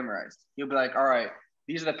played like memorized. He'll be like, "All right,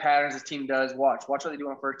 these are the patterns this team does. Watch what they do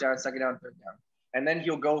on first down, second down, third down," and then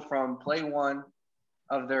he'll go from play one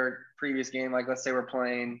of their previous game, like let's say we're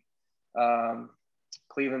playing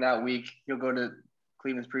Cleveland that week. He'll go to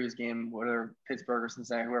Cleveland's previous game, whether Pittsburgh or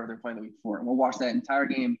Cincinnati, whoever they're playing the week before, and we'll watch that entire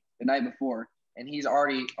game the night before. And he's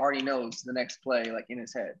already knows the next play, like in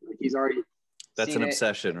his head. Like he's already. That's an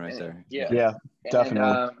obsession right there. Yeah,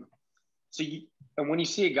 definitely. And when you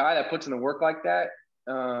see a guy that puts in the work like that,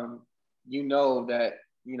 you know that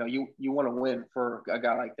you want to win for a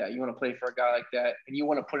guy like that. You want to play for a guy like that, and you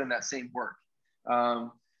want to put in that same work.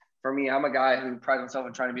 For me, I'm a guy who prides himself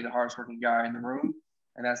in trying to be the hardest working guy in the room,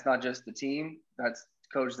 and that's not just the team; that's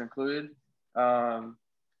coaches included.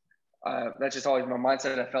 That's just always my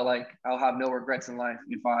mindset. I felt like I'll have no regrets in life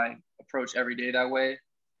if I approach every day that way.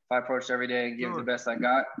 If I approach every day and give the best I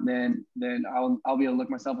got, then I'll be able to look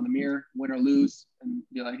myself in the mirror, win or lose, and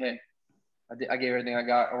be like, hey, I gave everything I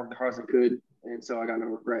got. I worked the hardest I could, and so I got no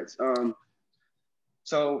regrets.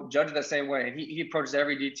 So Judge is the same way. He approaches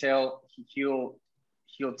every detail. He'll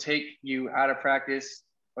take you out of practice,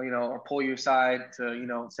 or pull you aside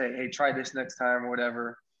to say, hey, try this next time or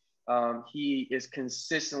whatever. He is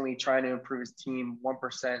consistently trying to improve his team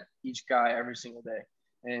 1% each guy every single day.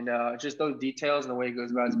 And just those details and the way he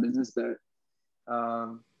goes about his business that,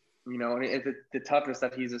 and the toughness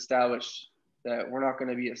that he's established, that we're not going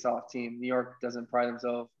to be a soft team. New York doesn't pride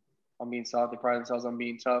themselves on being soft. They pride themselves on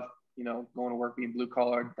being tough, going to work, being blue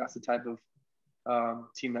collar. That's the type of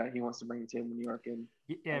team that he wants to bring to New York. And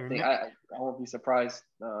I won't be surprised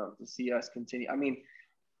to see us continue. I mean,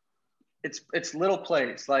 it's little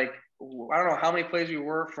plays. Like, I don't know how many plays we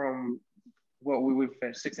were from what we would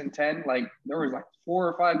finish 6-10. Like there was like 4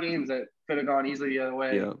 or 5 games that could have gone easily the other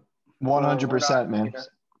way. Yeah, 100%, man.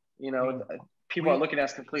 People are looking at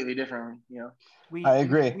us completely differently. I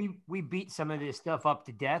agree. We beat some of this stuff up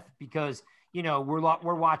to death because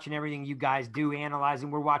we're watching everything you guys do,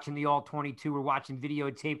 analyzing. We're watching the all 22. We're watching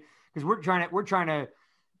videotape because we're trying to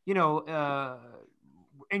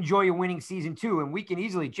enjoy a winning season too. And we can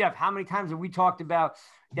easily, Jeff, how many times have we talked about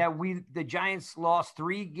that the Giants lost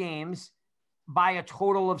 3 games by a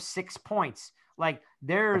total of 6 points? Like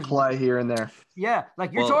there's a play here and there. Yeah.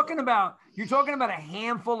 Like you're talking about a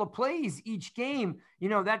handful of plays each game,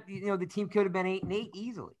 the team could have been 8-8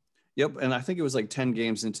 easily. Yep. And I think it was like 10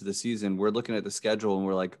 games into the season. We're looking at the schedule and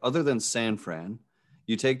we're like, other than San Fran,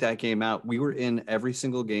 you take that game out. We were in every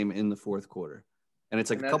single game in the fourth quarter. And it's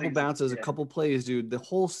like a couple bounces, a couple plays, dude. The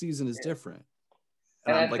whole season is different.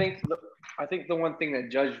 And I think the one thing that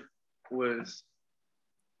Judge was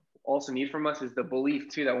also need from us is the belief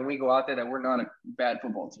too that when we go out there that we're not a bad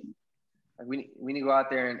football team. Like we need to go out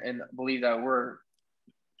there and believe that we're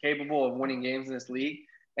capable of winning games in this league.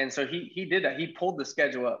 And so he did that. He pulled the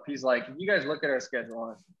schedule up. He's like, if you guys look at our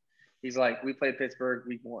schedule, he's like, we played Pittsburgh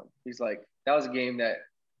week 1. He's like, that was a game that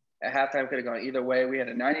at halftime could have gone either way. We had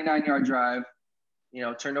a 99-yard drive.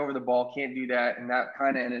 Turned over the ball, can't do that. And that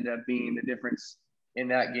kind of ended up being the difference in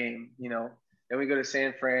that game. Then we go to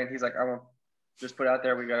San Fran. He's like, I won't just put out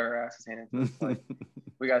there, we got our asses handed. Like,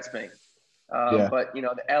 we got spanked. But,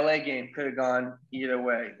 the LA game could have gone either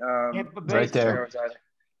way. Right there.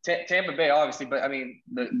 Tampa Bay, obviously. But, I mean,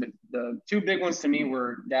 the 2 big ones to me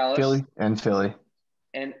were Dallas. Philly. And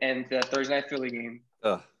the Thursday night Philly game.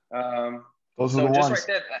 Both Those are So the just ones.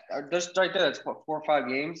 right there, that's what, 4 or 5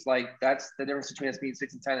 games. Like that's the difference between us being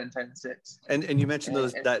 6-10 and 10-6. And you mentioned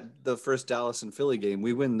that the first Dallas and Philly game,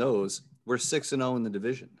 we win those. We're 6-0 in the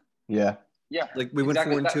division. Yeah. Yeah, like we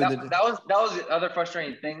exactly. went 4-2 in the. That was the other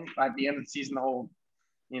frustrating thing at the end of the season. The whole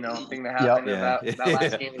thing that Yep. happened in that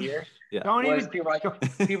last game of the year. Yeah. Don't Was even people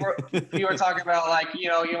are talking about like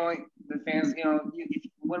you only the fans you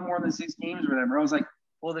win more than 6 games or whatever. I was like,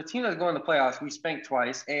 well, the team that's going to the playoffs, we spanked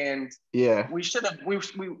twice, and we should have we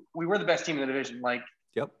were the best team in the division. Like,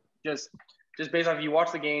 yep. Just based off you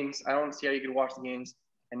watch the games, I don't see how you could watch the games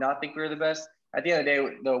and not think we were the best. At the end of the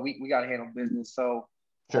day, though, we got to handle business. So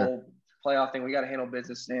Sure. whole playoff thing, we got to handle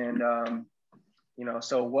business, and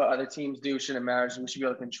so what other teams do shouldn't matter. So we should be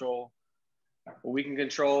able to control what we can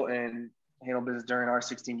control and handle business during our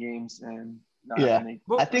 16 games and not have to make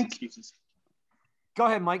excuses. Go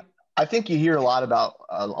ahead, Mike. I think you hear a lot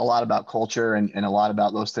about culture and a lot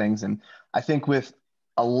about those things. And I think with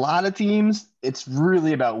a lot of teams, it's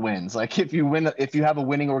really about wins. Like if you have a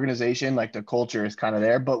winning organization, like the culture is kind of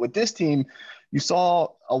there. But with this team, you saw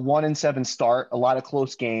a 1-7 start, a lot of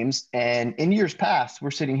close games. And in years past, we're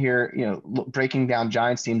sitting here, breaking down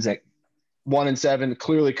Giants teams that 1-7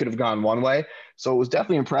 clearly could have gone one way. So it was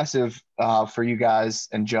definitely impressive for you guys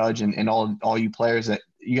and Judge and all you players that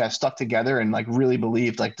you guys stuck together and like really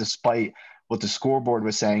believed, like despite what the scoreboard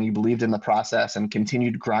was saying, you believed in the process and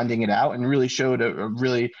continued grinding it out and really showed a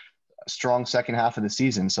really strong second half of the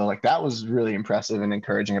season. So like that was really impressive and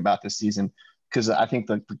encouraging about this season, because I think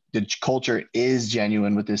the culture is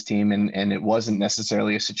genuine with this team, and it wasn't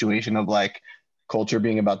necessarily a situation of like culture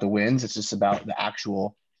being about the wins. It's just about the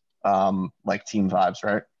actual like team vibes,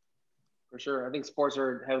 right? For sure. I think sports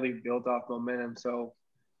are heavily built off momentum. So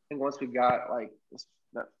I think once we got like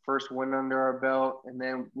that first win under our belt, and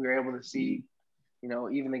then we were able to see,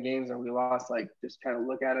 even the games that we lost, like just kind of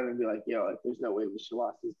look at it and be like, like there's no way we should have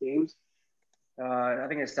lost these games. I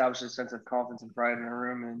think it established a sense of confidence and pride in our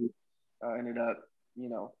room, and ended up,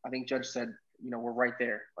 I think Judge said, we're right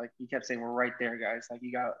there. Like he kept saying, we're right there, guys. Like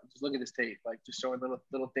you got just look at this tape, like just showing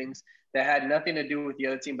little things that had nothing to do with the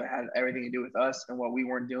other team, but had everything to do with us and what we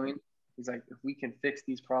weren't doing. He's like, if we can fix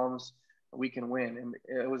these problems, we can win. And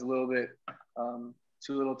it was a little bit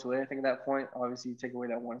too little too late, I think, at that point. Obviously, you take away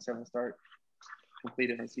that 1-7 start, complete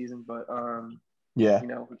different season. But we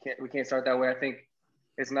can't start that way. I think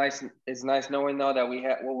it's nice knowing though that we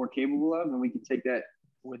have what we're capable of, and we can take that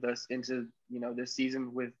with us into this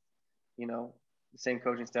season with the same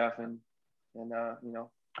coaching staff and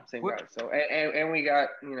same guys. So and we got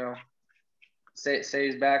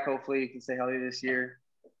Say's back. Hopefully he can stay healthy this year.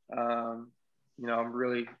 I'm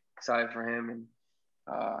really excited for him, and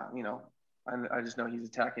I just know he's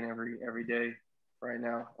attacking every day right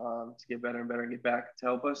now to get better and better and get back to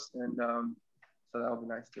help us, and so that'll be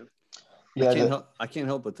nice too. Yeah, I can't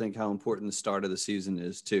help but think how important the start of the season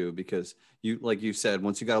is too, because like you said,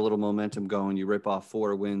 once you got a little momentum going, you rip off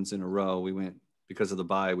 4 wins in a row. Because of the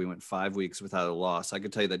bye, we went 5 weeks without a loss. I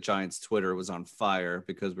could tell you that Giants Twitter was on fire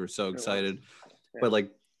because we're so excited. Yeah. But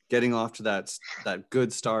like getting off to that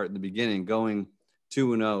good start in the beginning, going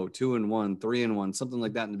 2-0, 2-1, 3-1, something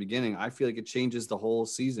like that in the beginning, I feel like it changes the whole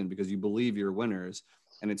season because you believe you're winners,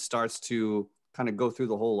 and it starts to kind of go through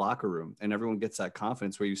the whole locker room, and everyone gets that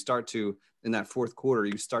confidence where you start to, in that fourth quarter,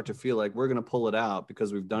 you start to feel like we're going to pull it out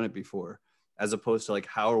because we've done it before, as opposed to like,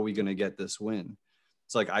 how are we going to get this win?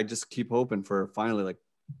 It's like, I just keep hoping for finally, like,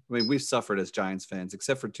 I mean, we've suffered as Giants fans,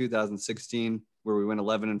 except for 2016 where we went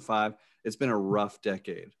 11-5. It's been a rough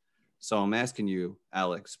decade. So I'm asking you,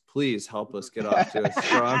 Alex, please help us get off to a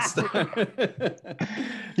strong start.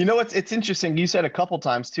 It's interesting. You said a couple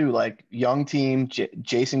times too, like young team,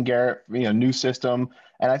 Jason Garrett, new system.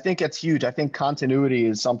 And I think that's huge. I think continuity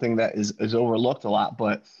is something that is overlooked a lot,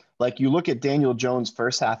 but like you look at Daniel Jones'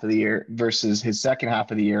 first half of the year versus his second half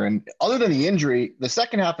of the year. And other than the injury, the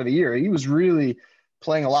second half of the year, he was really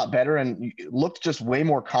playing a lot better and looked just way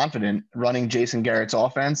more confident running Jason Garrett's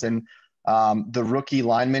offense. And the rookie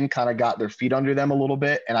linemen kind of got their feet under them a little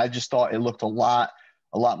bit. And I just thought it looked a lot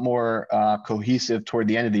more cohesive toward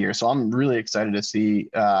the end of the year. So I'm really excited to see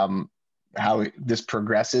how this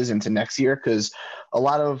progresses into next year, because a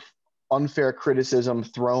lot of unfair criticism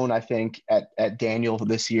thrown, I think, at Daniel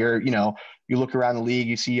this year. You look around the league,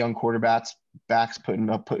 you see young quarterbacks putting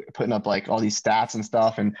up like all these stats and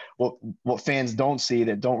stuff. And what fans don't see,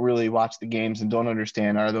 that don't really watch the games and don't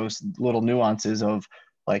understand, are those little nuances of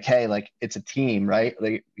like, hey, like it's a team, right?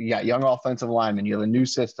 Like you got young offensive linemen, you have a new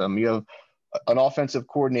system, you have an offensive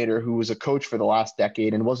coordinator who was a coach for the last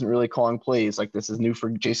decade and wasn't really calling plays. Like this is new for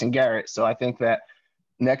Jason Garrett. So I think that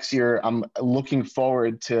next year, I'm looking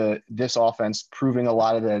forward to this offense proving a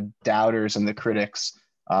lot of the doubters and the critics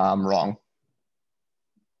wrong.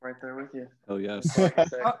 Right there with you. Oh yes.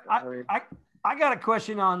 I got a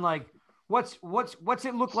question on like what's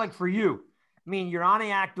it look like for you? I mean, you're on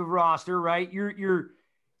an active roster, right?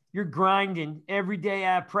 You're grinding every day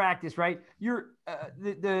at practice, right? You're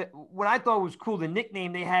the what I thought was cool. The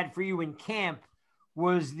nickname they had for you in camp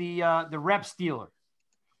was the rep stealer,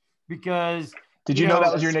 because did you know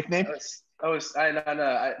that was your nickname? I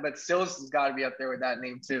know, but Sills has got to be up there with that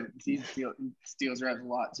name too. He steals reps a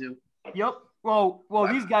lot too. Yep. Well,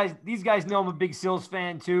 these guys know I'm a big Sills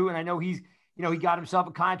fan too, and I know he got himself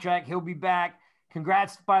a contract. He'll be back.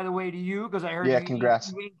 Congrats, by the way, to you, because I heard you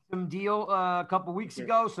made some deal a couple weeks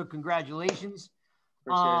ago. So congratulations.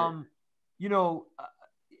 Appreciate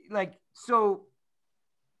it. So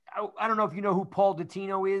I don't know if you know who Paul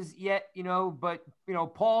Dottino is yet, but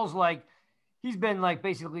Paul's like, he's been like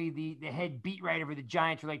basically the head beat writer for the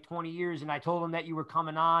Giants for like 20 years. And I told him that you were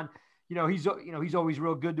coming on. He's always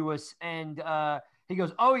real good to us. And he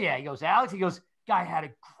goes, oh yeah. He goes, Alex, guy had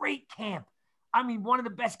a great camp. I mean, one of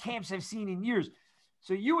the best camps I've seen in years.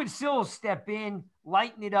 So you and Sills step in,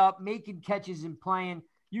 lighten it up, making catches and playing.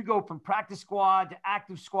 You go from practice squad to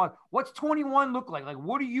active squad. What's 21 look like? Like,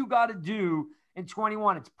 what do you got to do in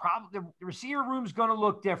 21? It's probably the receiver room's going to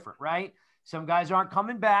look different, right? Some guys aren't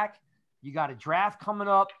coming back. You got a draft coming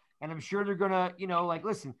up, and I'm sure they're going to,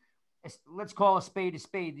 listen, let's call a spade a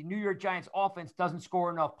spade. The New York Giants offense doesn't score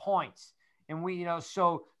enough points. And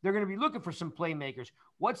so they're going to be looking for some playmakers.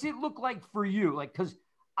 What's it look like for you? Like, because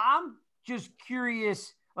I'm just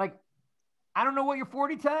curious. Like, I don't know what your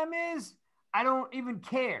 40 time is. I don't even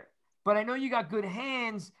care. But I know you got good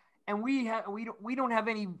hands, and we don't have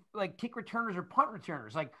any like kick returners or punt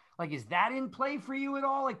returners. Like is that in play for you at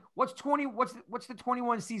all? Like, what's the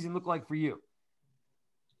 21 season look like for you?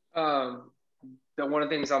 The one of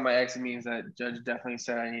the things on my exit means that Judge definitely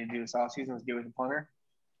said I need to do this offseason was get with the punter,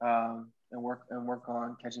 and work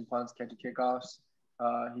on catching punts, catching kickoffs.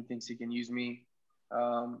 He thinks he can use me.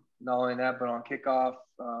 Not only that, but on kickoff,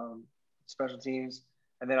 special teams,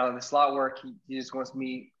 and then on the slot work, he just wants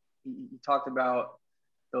me. He talked about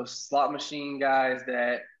those slot machine guys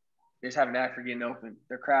that just have an knack for getting open.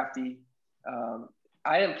 They're crafty.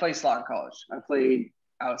 I didn't play slot in college. I played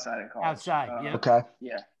outside in college. Outside, yeah. Okay.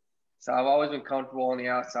 Yeah. So I've always been comfortable on the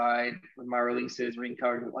outside with my releases, ring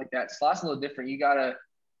coverage, like that. Slot's a little different. You gotta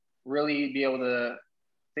really be able to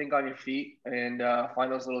think on your feet and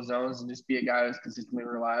find those little zones and just be a guy who's consistently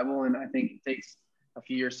reliable. And I think it takes a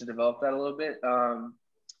few years to develop that a little bit.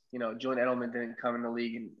 Julian Edelman didn't come in the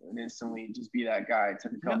league and instantly just be that guy. It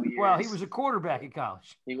took a couple years. Well, he was a quarterback at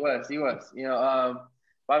college. He was.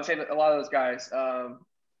 But I'm saying a lot of those guys,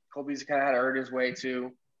 Colby's kind of had to earn his way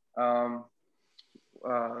too. But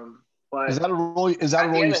is that a role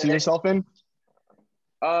you see yourself in?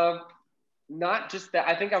 Not just that.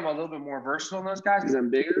 I think I'm a little bit more versatile than those guys because I'm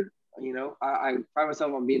bigger. I pride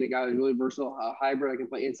myself on being a guy who's really versatile, hybrid. I can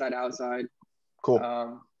play inside, outside. Cool.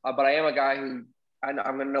 But I am a guy who I'm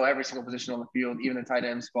going to know every single position on the field, even the tight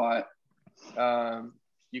end spot.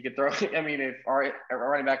 You could throw. I mean, if our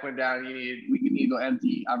running back went down, we need to go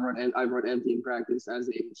empty. I've run empty in practice as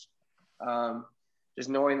age. Just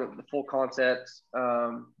knowing the full concepts.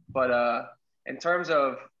 But in terms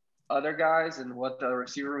of other guys and what the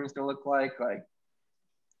receiver room is going to look like,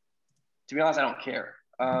 to be honest, I don't care.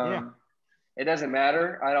 It doesn't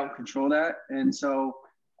matter. I don't control that. And so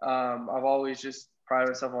I've always just prided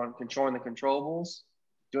myself on controlling the controllables,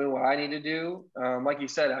 doing what I need to do. Like you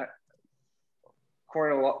said,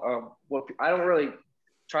 according to I don't really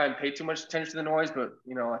try and pay too much attention to the noise, but,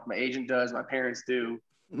 like my agent does, my parents do.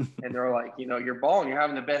 And they're like, you're balling, you're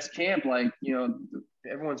having the best camp. Like,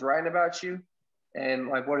 everyone's writing about you. And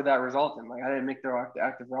like, what did that result in? Like, I didn't make their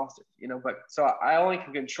active roster, but so I only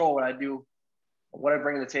can control what I do, what I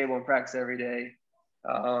bring to the table in practice every day,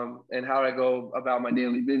 and how I go about my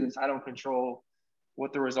daily business. I don't control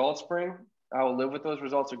what the results bring. I will live with those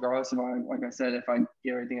results regardless of, like I said, if I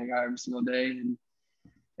get everything I got every single day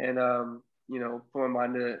and put my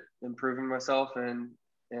mind to improving myself and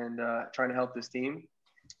trying to help this team.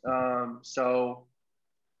 So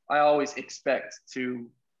I always expect to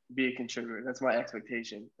be a contributor. That's my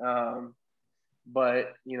expectation. But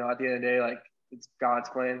at the end of the day, like, it's God's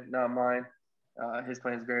plan, not mine. His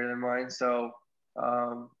plan is greater than mine. So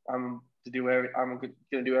I'm going to do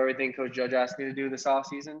everything Coach Judge asked me to do this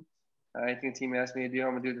offseason. Anything the team asked me to do,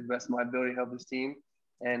 I'm going to do the best of my ability to help this team.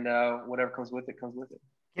 And whatever comes with it, comes with it.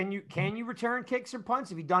 Can you return kicks or punts?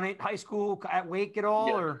 Have you done it in high school at Wake at all?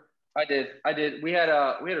 Yeah. Or I did. We had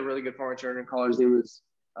a really good punt returner in college. His name was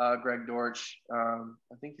Greg Dortch.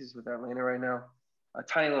 I think he's with Atlanta right now. A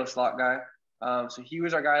tiny little slot guy. So he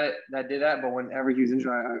was our guy that did that. But whenever he was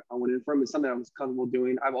injured, I went in for him. It's something I was comfortable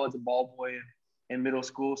doing. I was a ball boy in middle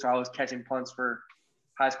school, so I was catching punts for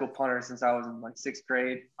high school punters since I was in like 6th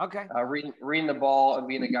grade. Okay. Reading the ball and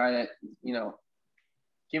being a guy that,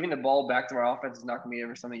 giving the ball back to our offense is not going to be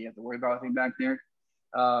ever something you have to worry about with me back there.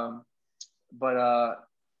 But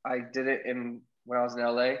I did it when I was in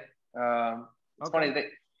LA. It's funny that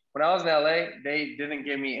when I was in LA, they didn't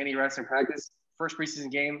give me any rest in practice. First preseason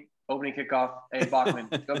game, opening kickoff. Hey, Bachman,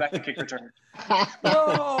 go back to kick return.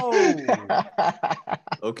 Whoa.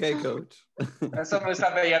 Okay, coach. That's some of the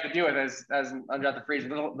stuff that you have to deal with as an undrafted free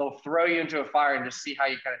agent. They'll throw you into a fire and just see how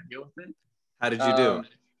you kind of deal with it. How did you do?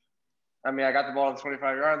 I mean, I got the ball on the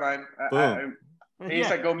 25-yard line. Boom. He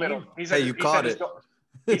said, "Go middle." He said, you caught it.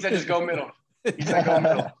 He said, "Just go middle." He said, "Go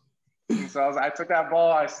middle." And so I took that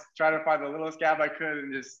ball. I tried to find the littlest gap I could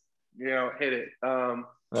and just, hit it. So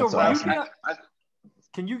awesome.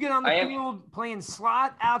 can you get on the field playing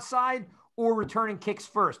slot outside or returning kicks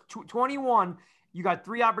first? 21, you got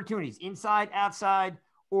 3 opportunities: inside, outside,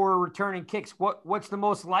 or returning kicks. What's the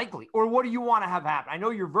most likely, or what do you want to have happen? I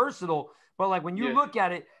know you're versatile, but like when you look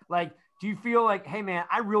at it, like, do you feel like, hey man,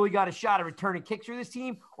 I really got a shot at returning kicks for this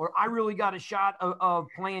team, or I really got a shot of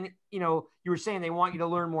playing, you were saying they want you to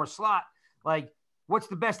learn more slot. Like, what's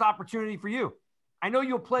the best opportunity for you? I know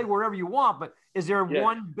you'll play wherever you want, but is there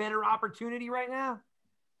one better opportunity right now?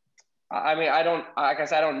 I mean, I don't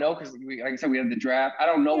know because, like I said, we have the draft. I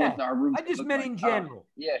don't know what our room. I just meant in general.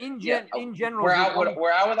 In general. Where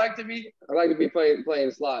I would like to be, I'd like to be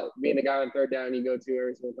playing slot, being the guy on 3rd down you go to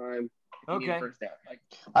every single time. Okay. First down. Like,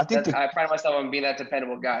 I I pride myself on being that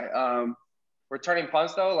dependable guy. Returning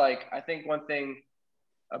punts though, like, I think one thing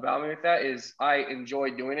about me with that is I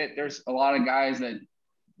enjoy doing it. There's a lot of guys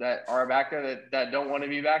that are back there that don't want to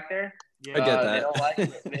be back there. I get that. They don't like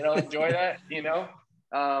it. They don't enjoy that,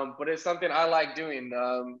 but it's something I like doing.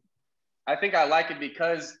 I think I like it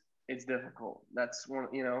because it's difficult. That's one,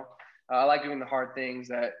 I like doing the hard things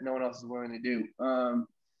that no one else is willing to do.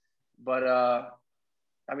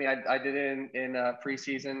 I mean, I did it in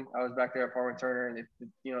preseason. I was back there at Palmer Turner, and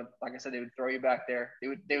like I said, they would throw you back there.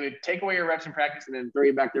 They would take away your reps in practice and then throw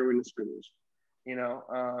you back there in the scrimmage,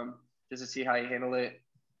 just to see how you handle it.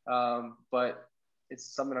 But it's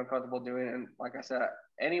something I'm comfortable doing, and like I said,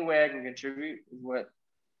 any way I can contribute is what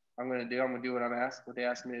I'm going to do. I'm going to do what they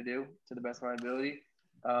ask me to do to the best of my ability.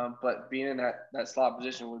 But being in that slot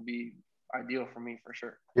position would be ideal for me for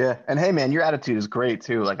sure. Yeah. And hey man, your attitude is great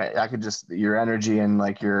too. Like I could just, your energy and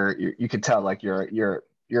like you could tell like you're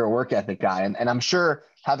a work ethic guy. And I'm sure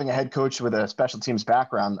having a head coach with a special teams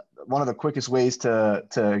background, one of the quickest ways to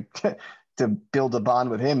build a bond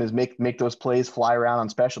with him is make those plays fly around on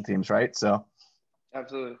special teams. Right. So.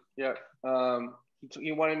 Absolutely. Yeah.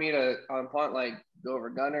 He wanted me to on punt, like go over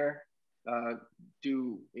gunner,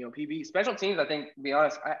 do PB special teams. I think, to be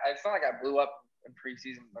honest, it's not like I blew up in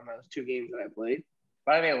preseason on those 2 games that I played,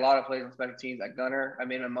 but I made a lot of plays on special teams at gunner. I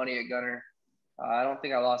made my money at gunner. I don't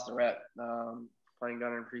think I lost a rep playing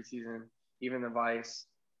gunner in preseason, even the vice.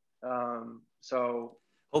 So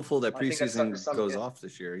hopeful that preseason goes off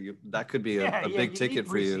this year. That could be a big ticket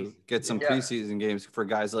for you. Get some preseason games for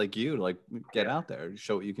guys like you, like get out there,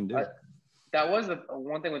 show what you can do. That was the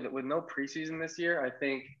one thing with no preseason this year. I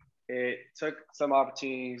think it took some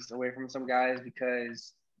opportunities away from some guys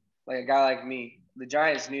because, like a guy like me, the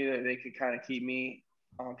Giants knew that they could kind of keep me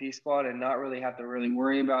on P squad and not really have to really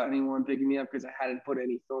worry about anyone picking me up because I hadn't put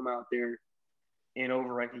any film out there in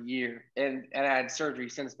over like a year, and I had surgery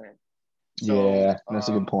since then. So, yeah, that's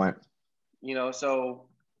a good point. So,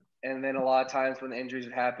 and then a lot of times when the injuries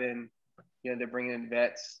would happen, they're bringing in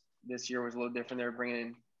vets. This year was a little different. They were bringing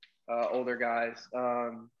in older guys.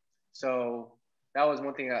 So that was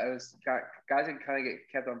one thing that guys can kind of get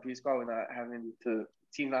kept on P squad without having to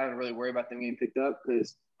teams not having to really worry about them getting picked up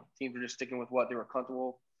because teams were just sticking with what they were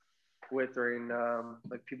comfortable with, or in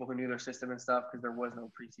like people who knew their system and stuff because there was no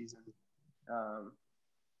preseason.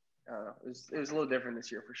 It was a little different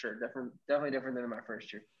this year for sure. Definitely different than in my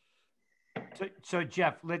first year. So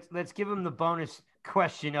Jeff, let's give him the bonus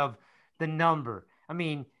question of the number. I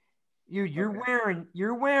mean, you're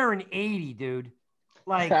wearing 80, dude.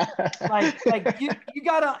 Like you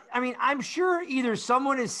gotta. I mean, I'm sure either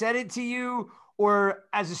someone has said it to you, or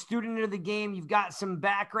as a student of the game, you've got some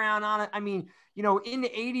background on it. I mean, in the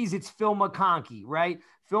 80s, it's Phil McConkey, right?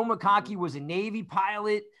 Phil McConkey was a Navy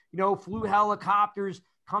pilot. Flew helicopters.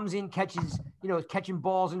 Comes in, catching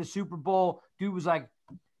balls in the Super Bowl. Dude was like,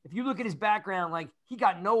 if you look at his background, like he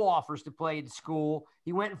got no offers to play in school.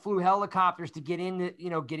 He went and flew helicopters to get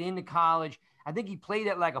into college. I think he played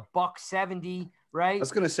at like $170, right? I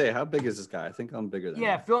was gonna say, how big is this guy? I think I'm bigger than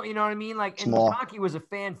him. Phil, you know what I mean? Like, and Small. McConkey was a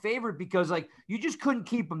fan favorite because like you just couldn't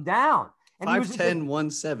keep him down. And 5'10",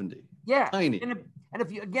 170. Yeah. Tiny. And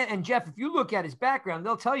if you and Jeff, if you look at his background,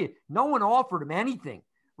 they'll tell you no one offered him anything,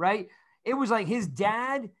 right? It was like his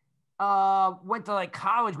dad went to like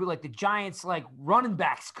college with like the Giants like running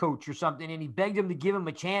backs coach or something, and he begged him to give him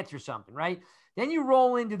a chance or something, right? Then you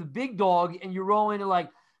roll into the big dog, and you roll into like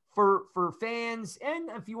for fans, and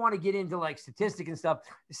if you want to get into like statistic and stuff,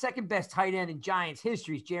 the second best tight end in Giants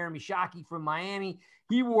history is Jeremy Shockey from Miami.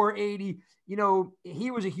 He wore 80. You know,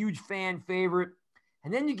 he was a huge fan favorite.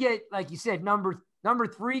 And then you get, like you said, number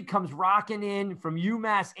 3 comes rocking in from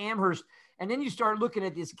UMass Amherst. And then you start looking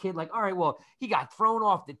at this kid like, all right, well, he got thrown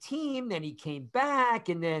off the team. Then he came back.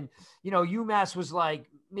 And then, you know, UMass was like,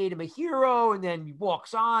 made him a hero. And then he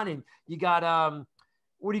walks on. And you got,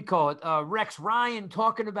 what do you call it? Rex Ryan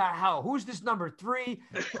talking about who's this number 3?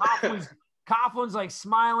 Coughlin's like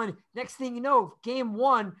smiling. Next thing you know, game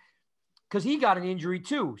 1, because he got an injury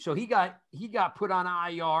too. So he got put on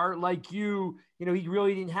IR like you know, he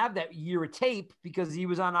really didn't have that year of tape because he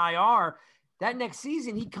was on IR. That next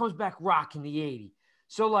season, he comes back rocking the 80.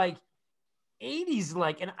 So like 80's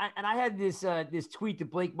like, and I had this tweet to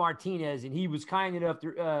Blake Martinez, and he was kind enough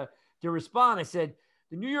to respond. I said,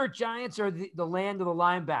 the New York Giants are the land of the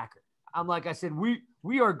linebacker. I said,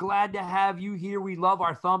 we are glad to have you here. We love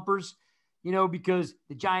our thumpers, you know, because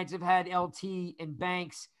the Giants have had LT and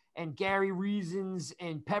Banks and Gary Reasons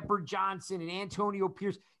and Pepper Johnson and Antonio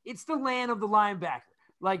Pierce. It's the land of the linebacker,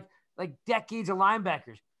 like decades of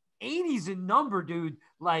linebackers. 80's a number, dude.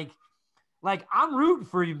 Like I'm rooting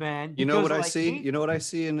for you, man. You know what I see? You know what I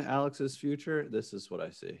see in Alex's future? This is what I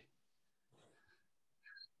see. Do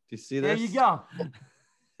you see this? There you go.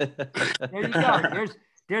 There you go.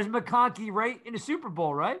 There's McConkey right in the Super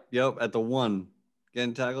Bowl, right? Yep, at the 1.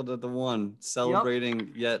 Getting tackled at the 1.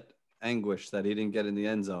 Celebrating yet anguish that he didn't get in the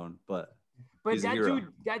end zone, but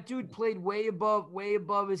that dude played way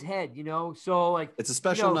above his head, you know. So like it's a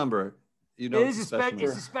special number, you know. It's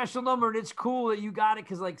a special number, and it's cool that you got it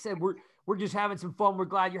because, like I said, we're just having some fun. We're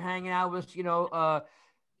glad you're hanging out with us, you know.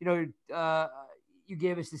 You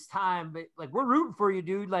gave us this time, but like we're rooting for you,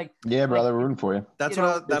 dude. Like yeah, brother, we're rooting for you. That's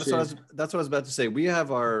what I was about to say. We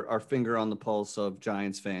have our finger on the pulse of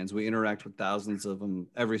Giants fans. We interact with thousands of them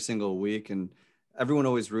every single week, and everyone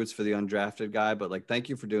always roots for the undrafted guy, but like, thank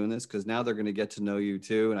you for doing this because now they're going to get to know you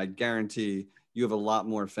too. And I guarantee you have a lot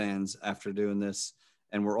more fans after doing this,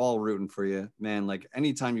 and we're all rooting for you, man. Like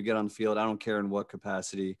anytime you get on the field, I don't care in what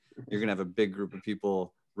capacity, you're going to have a big group of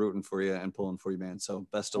people rooting for you and pulling for you, man. So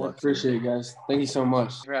best of luck. Appreciate it, guys. Thank you so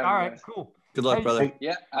much. All right, cool. Good luck, brother.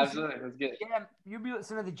 Yeah, absolutely. Let's get it. Yeah, you'll be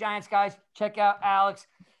listening to the Giants guys. Check out Alex.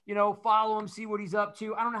 You know, follow him, see what he's up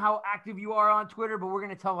to. I don't know how active you are on Twitter, but we're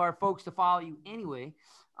going to tell our folks to follow you anyway.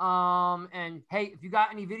 And hey, if you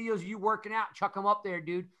got any videos of you working out, chuck them up there,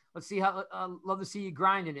 dude. Let's see how. Love to see you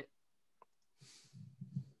grinding it.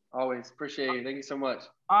 Always appreciate you. Thank you so much.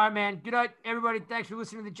 All right, man. Good night, everybody. Thanks for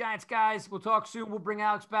listening to the Giants guys. We'll talk soon. We'll bring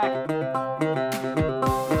Alex back.